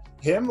know,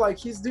 him, like,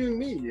 he's doing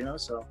me, you know.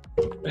 So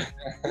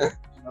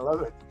I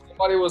love it.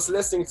 Somebody was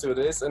listening to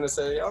this and they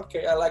say,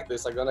 okay, I like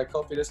this. I'm gonna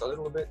copy this a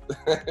little bit,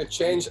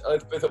 change a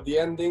little bit of the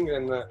ending,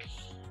 and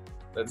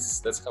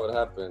that's how it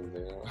happened.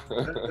 You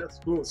know? That's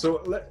cool.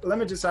 So let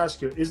me just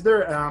ask you: Is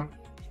there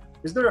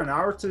an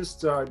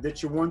artist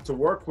that you want to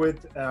work with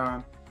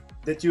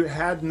that you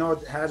had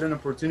not had an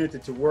opportunity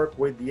to work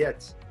with yet?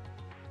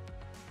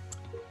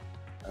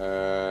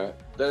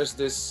 There's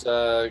this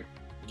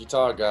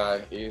guitar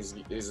guy.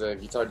 He's a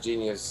guitar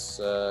genius,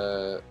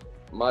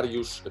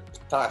 Mariusz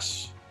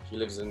Ptaś. He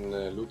lives in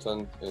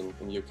Luton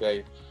in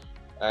UK,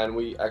 and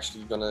we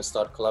actually gonna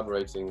start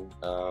collaborating.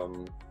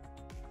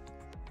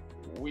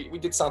 We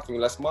did something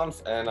last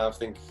month, and I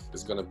think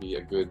it's gonna be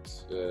a good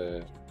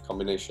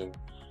combination,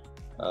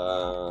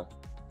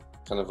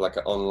 kind of like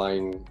an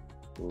online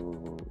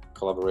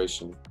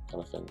collaboration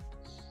kind of thing.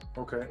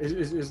 Okay.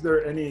 Is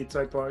there any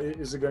type of?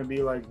 Is it going to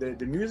be like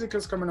the music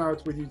is coming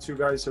out with you two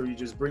guys, or are you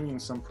just bringing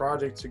some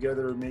project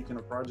together, making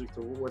a project,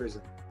 or what is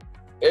it?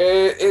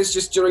 It's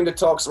just during the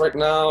talks right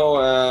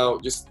now,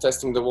 just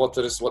testing the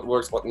waters, what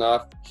works, what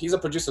not. He's a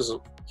producer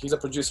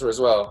as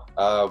well,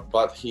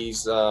 but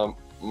he's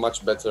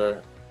much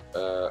better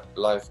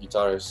live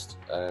guitarist,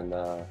 and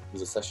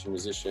he's a session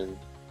musician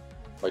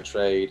by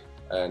trade,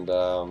 and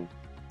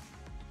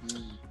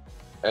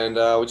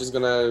we're just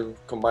gonna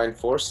combine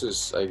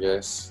forces, I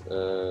guess.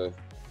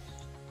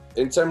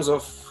 In terms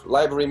of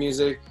library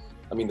music,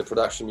 I mean the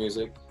production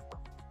music,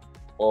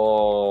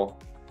 or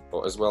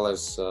as well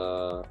as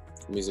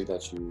music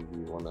that you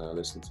want to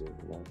listen to,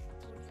 you know?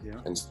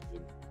 Yeah. And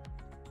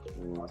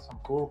Awesome.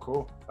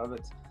 Cool. Love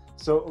it.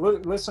 So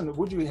listen,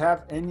 would you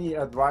have any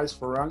advice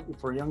for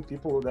young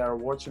people that are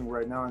watching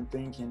right now and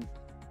thinking,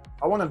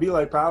 I want to be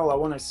like Pavel, I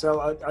want to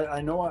sell,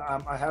 I know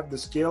I have the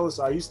skills,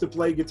 I used to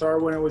play guitar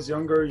when I was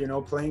younger, you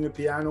know, playing a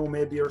piano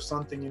maybe or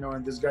something, you know,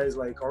 and this guy's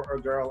like, or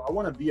girl, I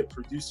want to be a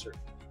producer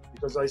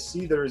because I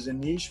see there is a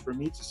niche for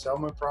me to sell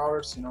my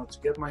products, you know, to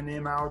get my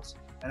name out,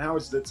 and now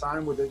it's the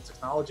time with the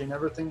technology and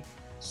everything.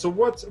 So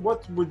what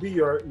would be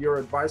your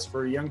advice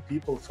for young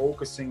people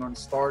focusing on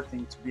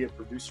starting to be a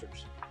producer?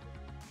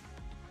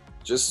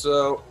 just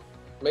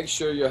make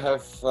sure you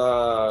have,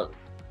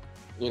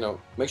 you know,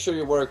 make sure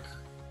you work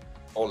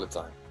all the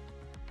time,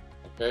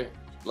 okay?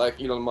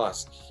 Like Elon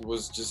Musk, he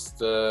was just,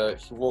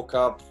 he woke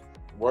up,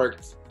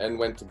 worked, and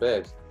went to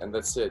bed, and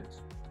that's it.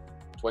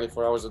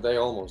 24 hours a day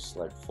almost,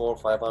 like 4 or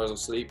 5 hours of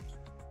sleep,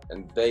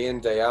 and day in,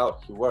 day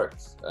out, he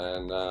worked.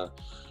 And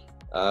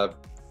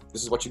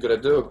this is what you gotta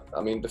do.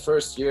 I mean, the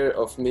first year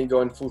of me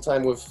going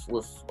full-time with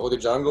Audio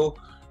Jungle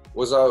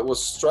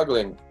was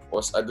struggling.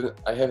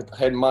 I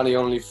had money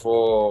only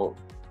for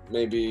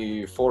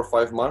maybe 4 or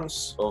 5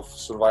 months of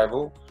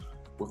survival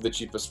with the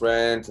cheapest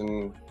rent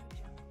and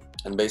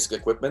basic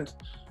equipment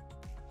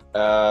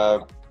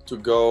to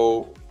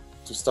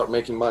start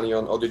making money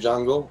on Audio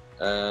Jungle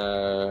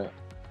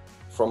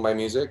from my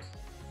music.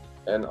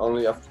 And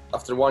only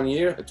after 1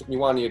 year, it took me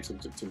 1 year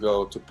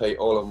to pay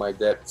all of my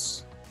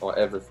debts or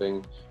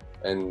everything,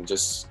 and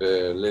just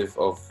live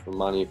off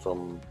money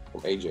from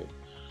AJ.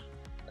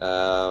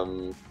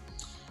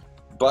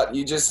 But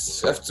you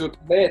just have to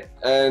commit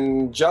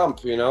and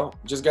jump, you know,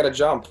 just gotta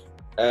jump.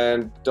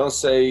 And don't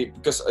say,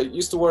 because I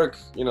used to work,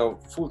 you know,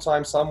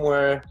 full-time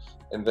somewhere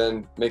and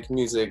then make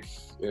music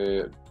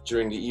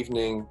during the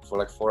evening for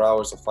like 4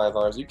 hours or 5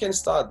 hours. You can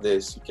start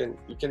this, you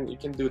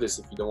can do this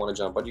if you don't want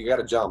to jump, but you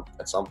gotta jump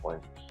at some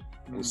point.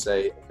 And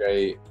say,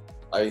 okay,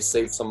 I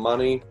saved some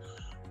money,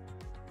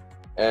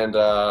 and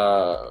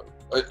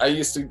I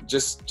used to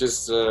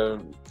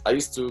I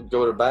used to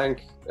go to the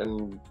bank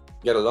and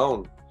get a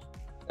loan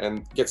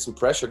and get some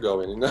pressure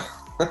going, you know.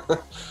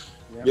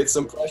 Yeah. Get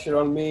some pressure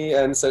on me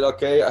and said,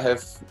 okay, I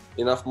have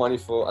enough money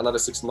for another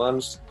 6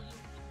 months,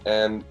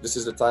 and this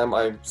is the time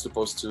I'm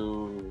supposed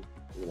to,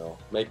 you know,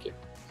 make it.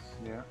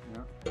 Yeah,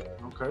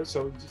 yeah. Okay,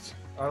 so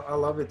I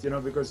love it, you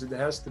know, because it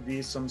has to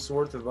be some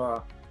sort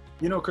of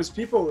you know, because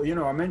people, you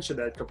know, I mentioned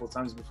that a couple of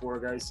times before,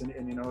 guys,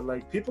 and you know,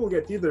 like people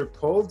get either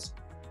pulled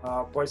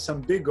by some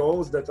big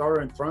goals that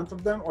are in front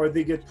of them, or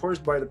they get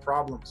pushed by the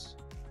problems,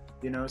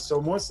 you know. So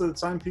most of the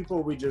time,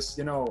 people, we just,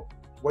 you know,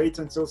 wait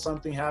until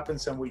something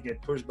happens and we get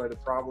pushed by the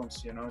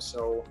problems, you know.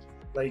 So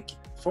like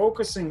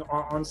focusing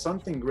on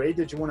something great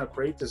that you want to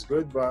create is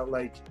good, but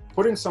like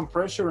putting some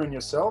pressure on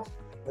yourself,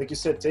 like you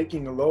said,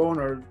 taking a loan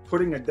or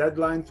putting a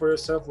deadline for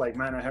yourself, like,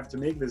 man, I have to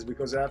make this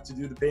because I have to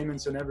do the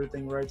payments and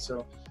everything, right?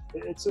 So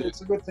it's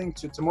a good thing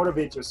to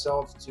motivate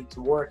yourself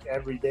to work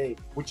every day,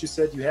 which you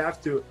said you have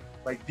to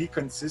like be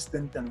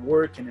consistent and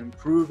work and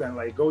improve and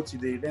like go to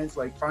the events,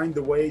 like find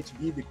the way to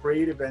be the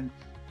creative. And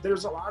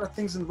there's a lot of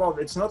things involved.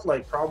 It's not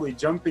like probably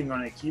jumping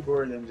on a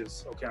keyboard and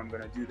just, okay, I'm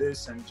gonna do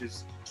this and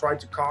just try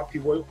to copy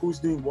who's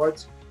doing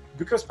what,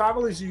 because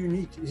Pavel is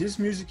unique. His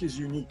music is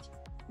unique,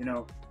 you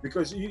know,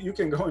 because you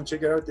can go and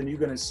check it out and you're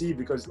gonna see,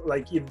 because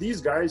like if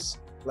these guys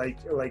like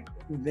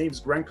names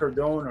Grant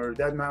Cardone or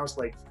Deadmau5,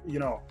 like, you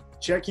know,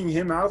 checking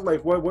him out,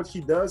 like what he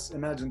does,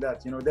 imagine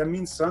that, you know, that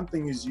means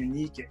something is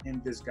unique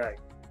in this guy.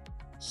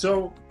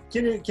 So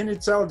can you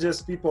tell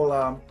just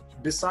people,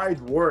 beside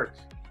work,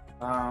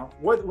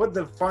 what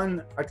the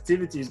fun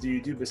activities do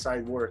you do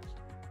beside work?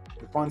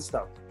 The fun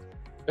stuff.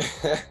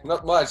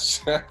 Not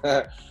much.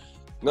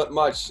 Not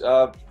much.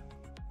 I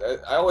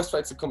always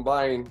try to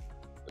combine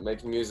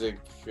making music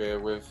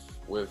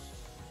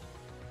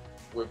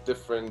with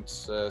different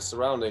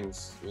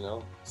surroundings, you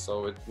know.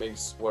 So it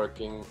makes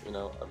working, you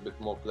know, a bit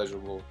more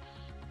pleasurable,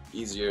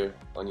 easier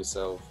on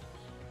yourself.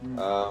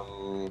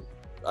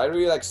 I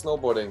really like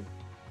snowboarding.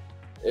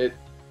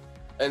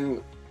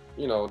 And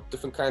you know,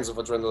 different kinds of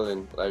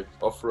adrenaline, like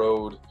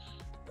off-road,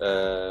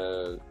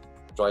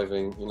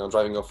 driving, you know,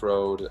 driving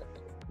off-road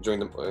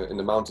during in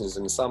the mountains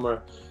in the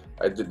summer.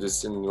 I did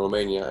this in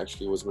Romania,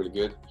 actually. It was really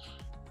good.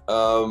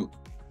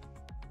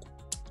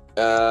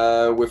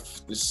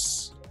 With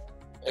this,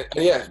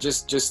 yeah,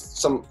 just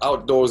some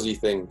outdoorsy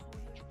thing,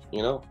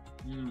 you know.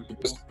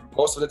 Because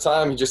most of the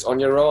time you're just on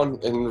your own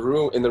in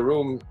the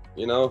room,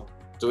 you know,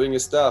 doing your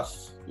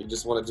stuff. You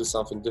just want to do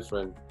something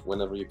different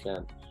whenever you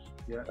can.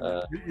 Yeah,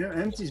 it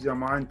empties your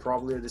mind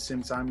probably at the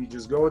same time. You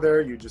just go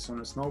there, you just on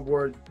a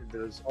snowboard,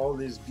 there's all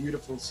this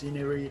beautiful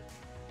scenery,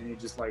 and you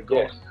just like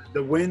go. Yeah.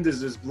 The wind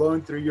is just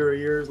blowing through your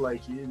ears,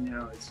 like, you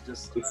know, it's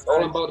just. It's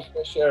all about the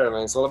fresh air,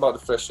 man. It's all about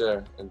the fresh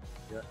air and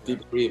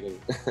deep breathing.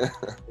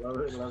 Love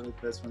it.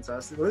 That's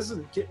fantastic.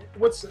 Listen,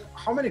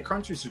 how many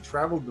countries you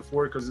traveled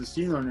before? Because I've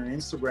seen on your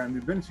Instagram,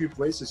 you've been a few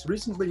places.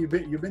 Recently,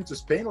 you've been to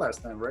Spain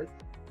last time, right?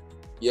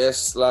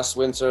 Yes, last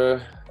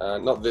winter,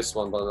 not this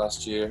one, but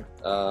last year,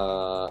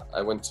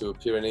 I went to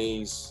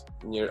Pyrenees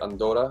near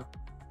Andorra.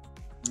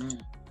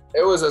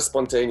 It was a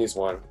spontaneous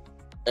one,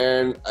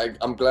 and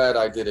I'm glad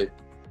I did it.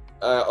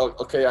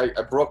 Okay,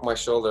 I broke my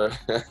shoulder.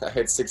 I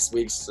had 6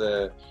 weeks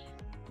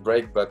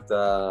break, but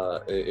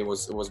it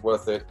was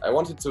worth it. I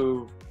wanted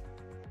to,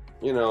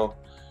 you know,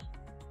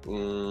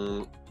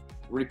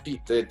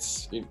 repeat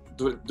it,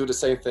 do the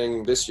same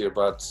thing this year,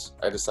 but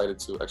I decided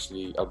to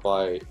actually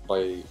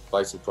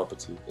buy some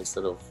property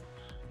instead of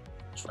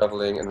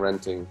traveling and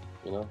renting,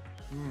 you know.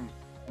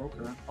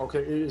 Okay.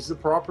 Is the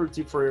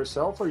property for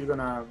yourself, or are you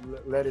gonna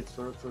let it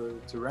to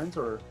rent,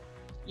 or?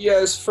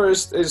 Yes,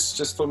 first it's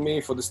just for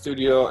me, for the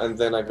studio, and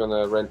then I'm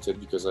gonna rent it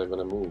because I'm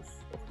gonna move,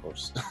 of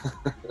course.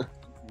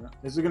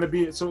 Is it going to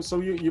be so?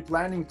 You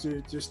planning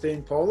to stay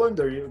in Poland,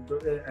 or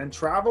and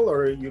travel,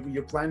 or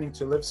you're planning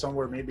to live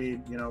somewhere?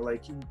 Maybe, you know,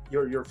 like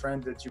your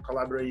friend that you're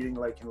collaborating,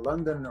 like in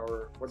London,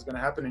 or what's going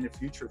to happen in the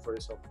future for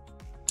yourself?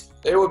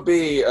 It would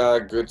be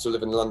good to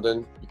live in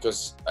London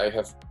because I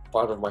have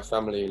part of my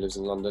family lives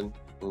in London.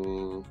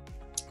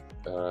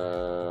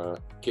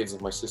 Kids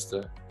of my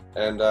sister,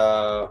 and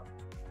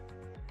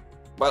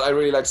but I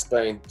really like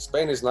Spain.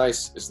 Spain is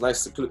nice. It's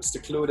nice,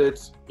 secluded.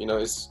 You know,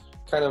 it's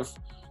kind of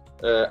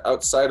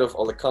outside of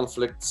all the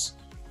conflicts,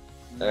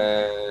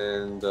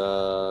 and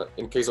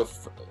in case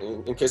of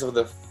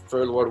the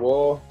Third World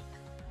War,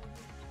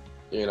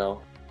 you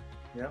know,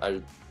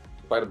 I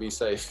try to be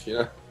safe. You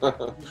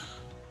know,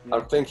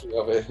 I'm thinking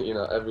of it, you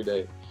know, every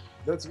day.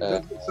 That's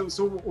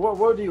so.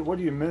 What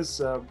do you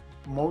miss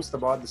most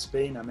about the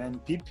Spain? I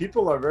mean,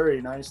 people are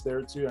very nice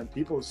there too, and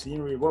people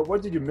scenery.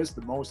 What did you miss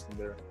the most in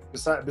there,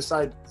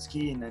 besides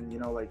skiing and, you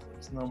know, like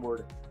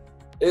snowboarding?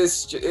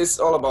 It's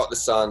all about the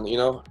sun, you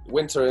know.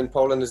 Winter in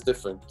Poland is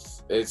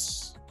different.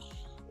 It's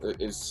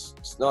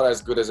not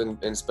as good as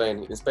in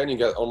Spain. In Spain, you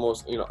get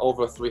almost, you know,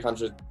 over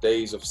 300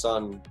 days of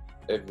sun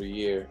every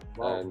year.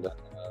 Wow. And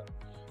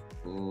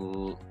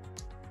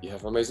you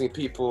have amazing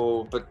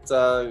people, but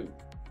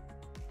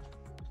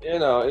you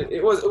know,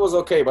 it was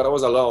okay. But I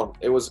was alone.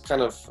 It was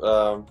kind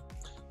of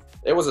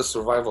it was a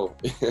survival.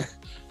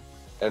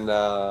 And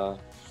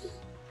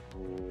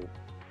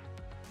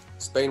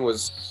Spain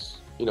was,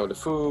 you know, the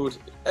food,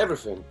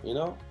 everything, you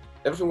know,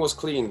 everything was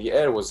clean, the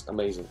air was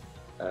amazing,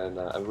 and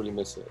I really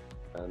miss it.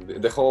 And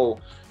the whole,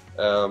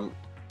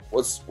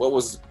 what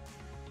was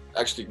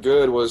actually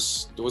good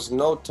was there was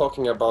no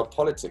talking about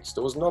politics.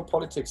 There was no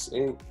politics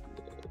in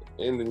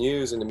the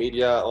news, in the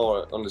media,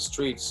 or on the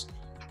streets.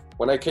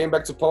 When I came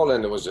back to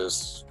Poland, it was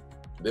just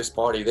this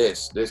party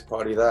this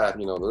party that,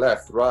 you know,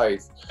 left,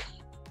 right.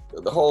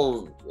 The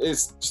whole,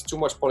 it's just too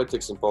much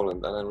politics in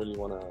Poland, and I really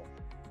want to.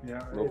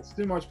 Yeah, it's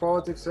too much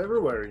politics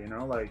everywhere, you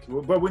know, like,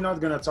 but we're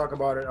not going to talk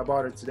about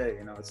it today,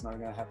 you know, it's not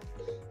going to happen.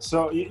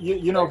 So,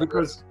 you know,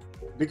 because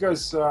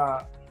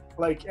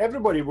like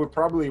everybody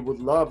would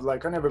love,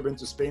 like, I've never been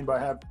to Spain, but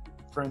I have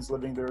friends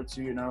living there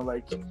too, you know,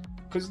 like,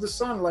 because the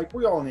sun, like,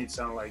 we all need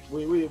sun, like,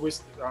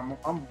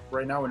 I'm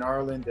right now in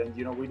Ireland, and,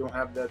 you know, we don't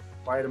have that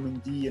vitamin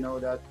D, you know,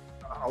 that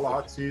a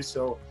lot too,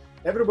 so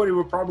everybody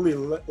would probably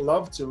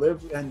love to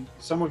live, and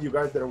some of you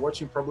guys that are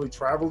watching probably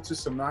traveled to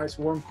some nice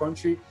warm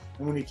country,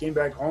 and when he came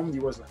back home, he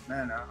was like,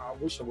 man, I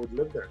wish I would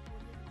live there,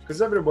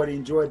 because everybody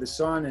enjoyed the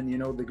sun and, you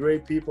know, the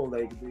great people,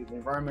 like the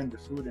environment, the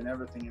food, and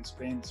everything in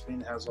Spain. Spain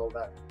has all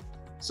that.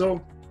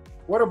 So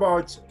what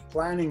about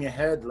planning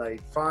ahead,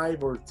 like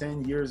 5 or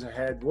 10 years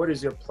ahead? What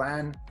is your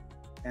plan,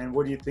 and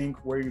what do you think,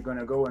 where you're going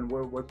to go, and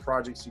what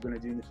projects you're going to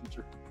do in the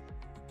future?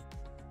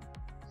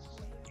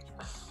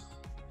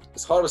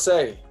 It's hard to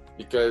say,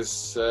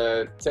 because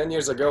 10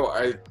 years ago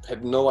I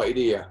had no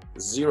idea,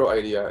 zero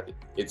idea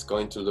it's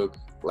going to look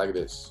like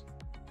this.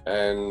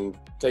 And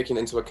taking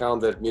into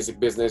account that music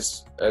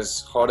business,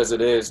 as hard as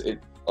it is, it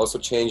also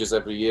changes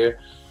every year.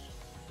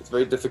 It's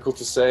very difficult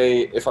to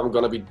say if I'm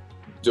going to be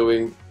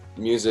doing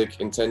music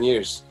in 10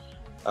 years.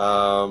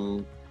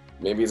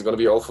 Maybe it's going to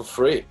be all for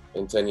free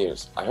in 10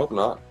 years. I hope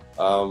not.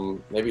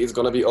 Maybe it's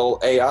going to be all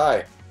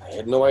AI. I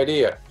had no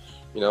idea.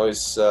 You know,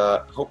 it's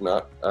hope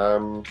not.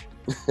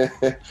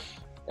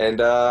 And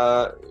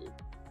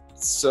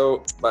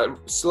so, but I'm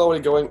slowly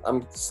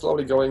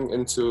going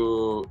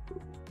into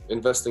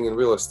investing in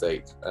real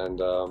estate, and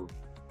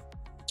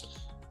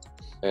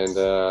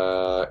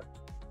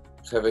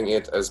having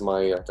it as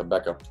my like a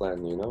backup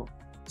plan, you know.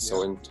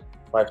 So in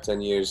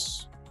 5-10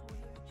 years,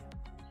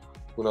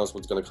 who knows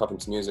what's gonna happen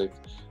to music?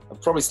 I'm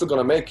probably still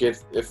gonna make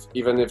it,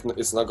 even if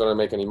it's not gonna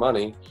make any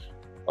money,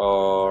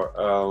 or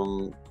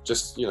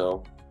just, you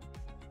know.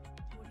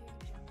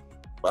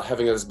 But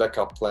having it as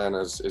backup plan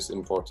is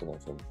important, I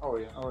think. Oh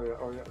yeah.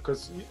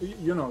 Because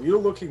you know, you're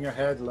looking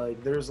ahead.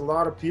 Like, there's a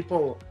lot of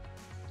people.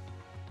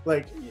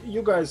 Like,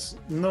 you guys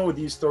know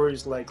these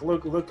stories. Like,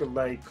 look at,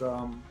 like,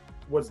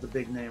 what's the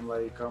big name?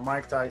 Like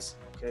Mike Tyson.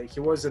 Okay,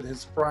 he was at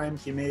his prime.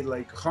 He made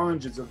like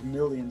hundreds of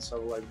millions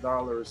of like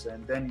dollars,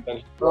 and then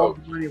all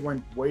the money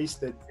went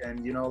wasted.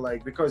 And, you know,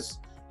 like, because.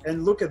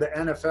 And look at the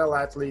NFL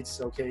athletes,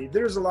 okay?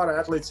 There's a lot of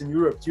athletes in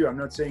Europe too. I'm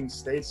not saying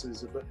States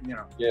is, but, you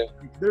know. Yeah.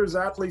 There's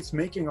athletes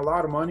making a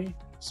lot of money,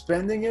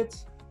 spending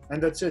it,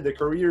 and that's it. The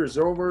career is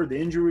over, the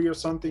injury or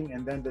something,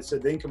 and then that's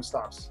it. The income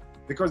stops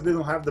because they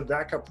don't have the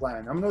backup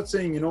plan. I'm not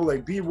saying, you know,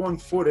 like, be 1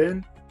 foot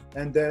in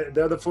and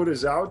the other foot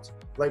is out.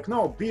 Like,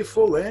 no, be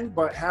full in,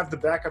 but have the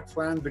backup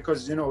plan,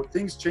 because, you know,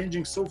 things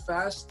changing so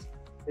fast.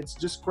 It's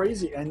just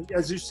crazy. And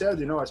as you said,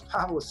 you know, as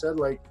Pavel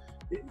said, like,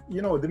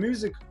 you know, the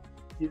music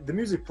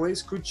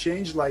place could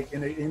change like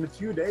in a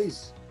few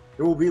days.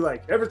 It will be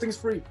like everything's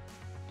free,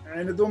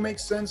 and it don't make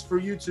sense for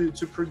you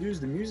to produce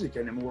the music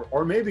anymore.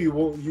 Or maybe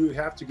you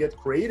have to get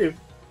creative,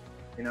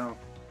 you know.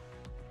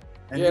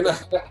 And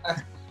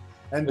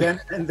and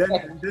then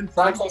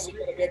sometimes you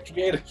gotta get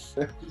creative.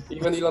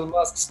 Even Elon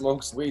Musk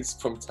smokes weeds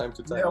from time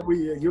to time.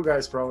 Yeah, you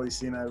guys probably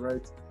seen that,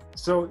 right?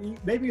 So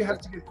maybe you have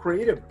to get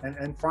creative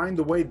and find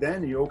a way. Then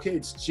okay,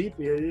 it's cheap,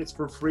 it's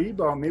for free,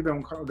 but maybe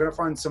I'm gonna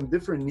find some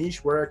different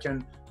niche where I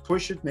can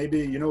push it, maybe,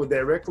 you know,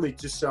 directly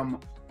to some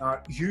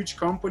huge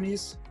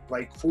companies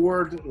like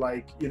Ford,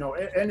 like, you know,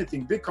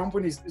 anything, big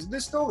companies. They're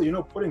still, you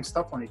know, putting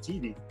stuff on the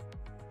TV,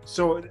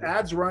 so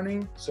ads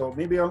running. So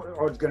maybe,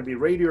 or it's going to be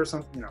radio or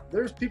something, you know.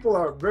 There's people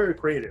are very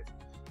creative,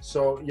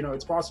 so, you know,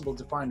 it's possible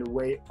to find a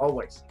way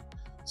always.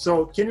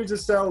 So can you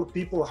just tell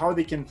people how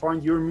they can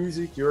find your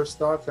music, your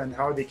stuff, and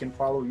how they can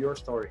follow your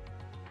story?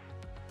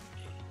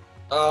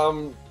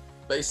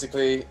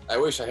 Basically, I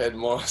wish I had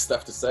more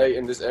stuff to say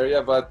in this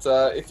area, but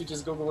if you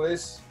just Google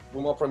this,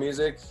 Boom Opera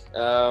Music,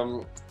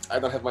 I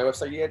don't have my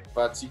website yet,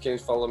 but you can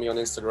follow me on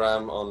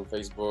Instagram, on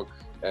Facebook,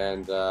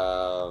 and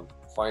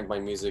find my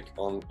music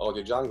on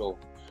Audio Jungle.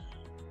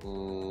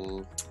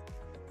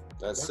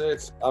 That's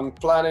it. I'm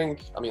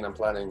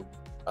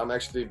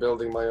actually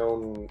building my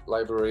own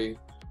library,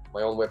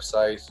 my own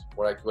website,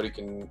 where you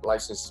can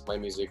license my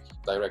music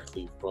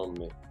directly from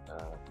me.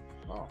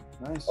 Oh,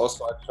 nice.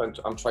 Also,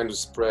 I'm trying to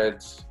spread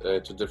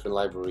to different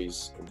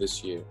libraries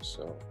this year,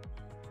 so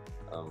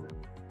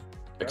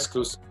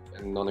exclusive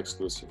and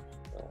non-exclusive,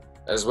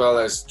 as well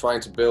as trying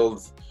to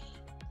build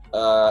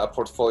a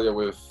portfolio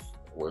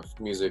with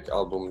music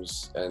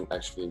albums and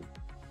actually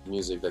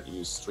music that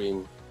you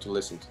stream to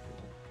listen to.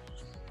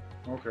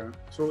 Okay.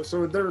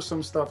 So there's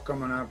some stuff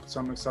coming up,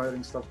 some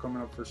exciting stuff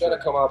coming up for It's sure.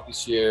 gonna come out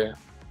this year.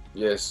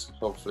 Yes,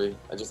 hopefully.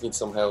 I just need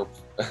some help.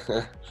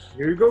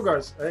 Here you go,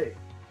 guys. Hey,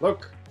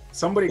 look,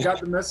 somebody got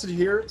the message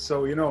here.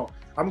 So, you know,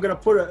 I'm going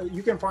to put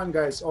you can find,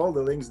 guys, all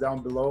the links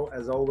down below.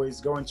 As always,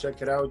 go and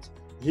check it out.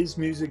 His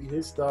music,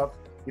 his stuff.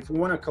 If you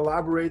want to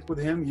collaborate with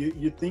him,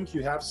 you think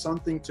you have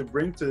something to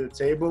bring to the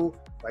table,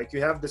 like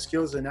you have the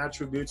skills and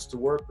attributes to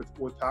work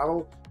with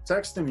Pavel,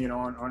 text him, you know,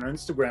 on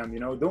Instagram. You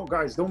know,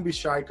 don't be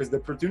shy, because the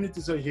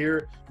opportunities are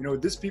here. You know,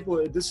 this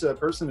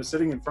person is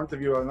sitting in front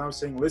of you and now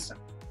saying, listen,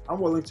 I'm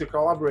willing to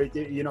collaborate,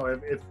 you know,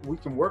 if we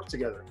can work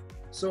together.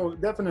 So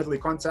definitely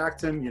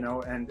contact him, you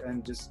know,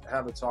 and just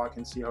have a talk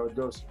and see how it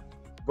goes.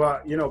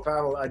 But, you know,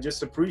 Pavel, I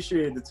just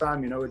appreciate the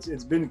time. You know,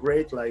 it's been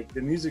great. Like,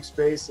 the music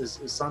space is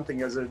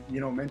something, as I, you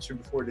know,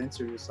 mentioned before the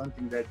interview,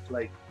 something that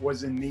like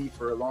was in me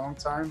for a long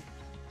time.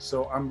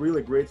 So I'm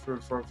really grateful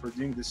for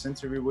doing this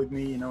interview with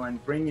me, you know,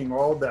 and bringing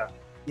all the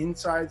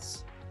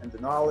insights and the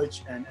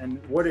knowledge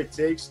and what it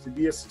takes to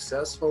be a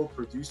successful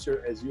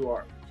producer as you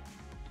are.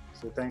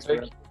 So thanks for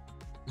that.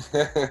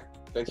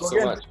 Thank you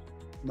so much.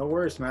 No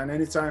worries, man.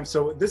 Anytime.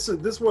 So this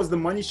was the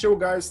Money Show,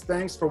 guys.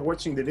 Thanks for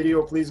watching the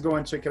video. Please go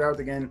and check it out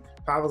again.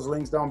 Pavel's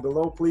links down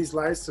below. Please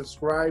like,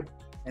 subscribe,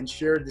 and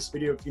share this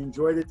video if you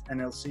enjoyed it.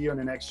 And I'll see you on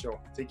the next show.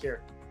 Take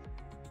care.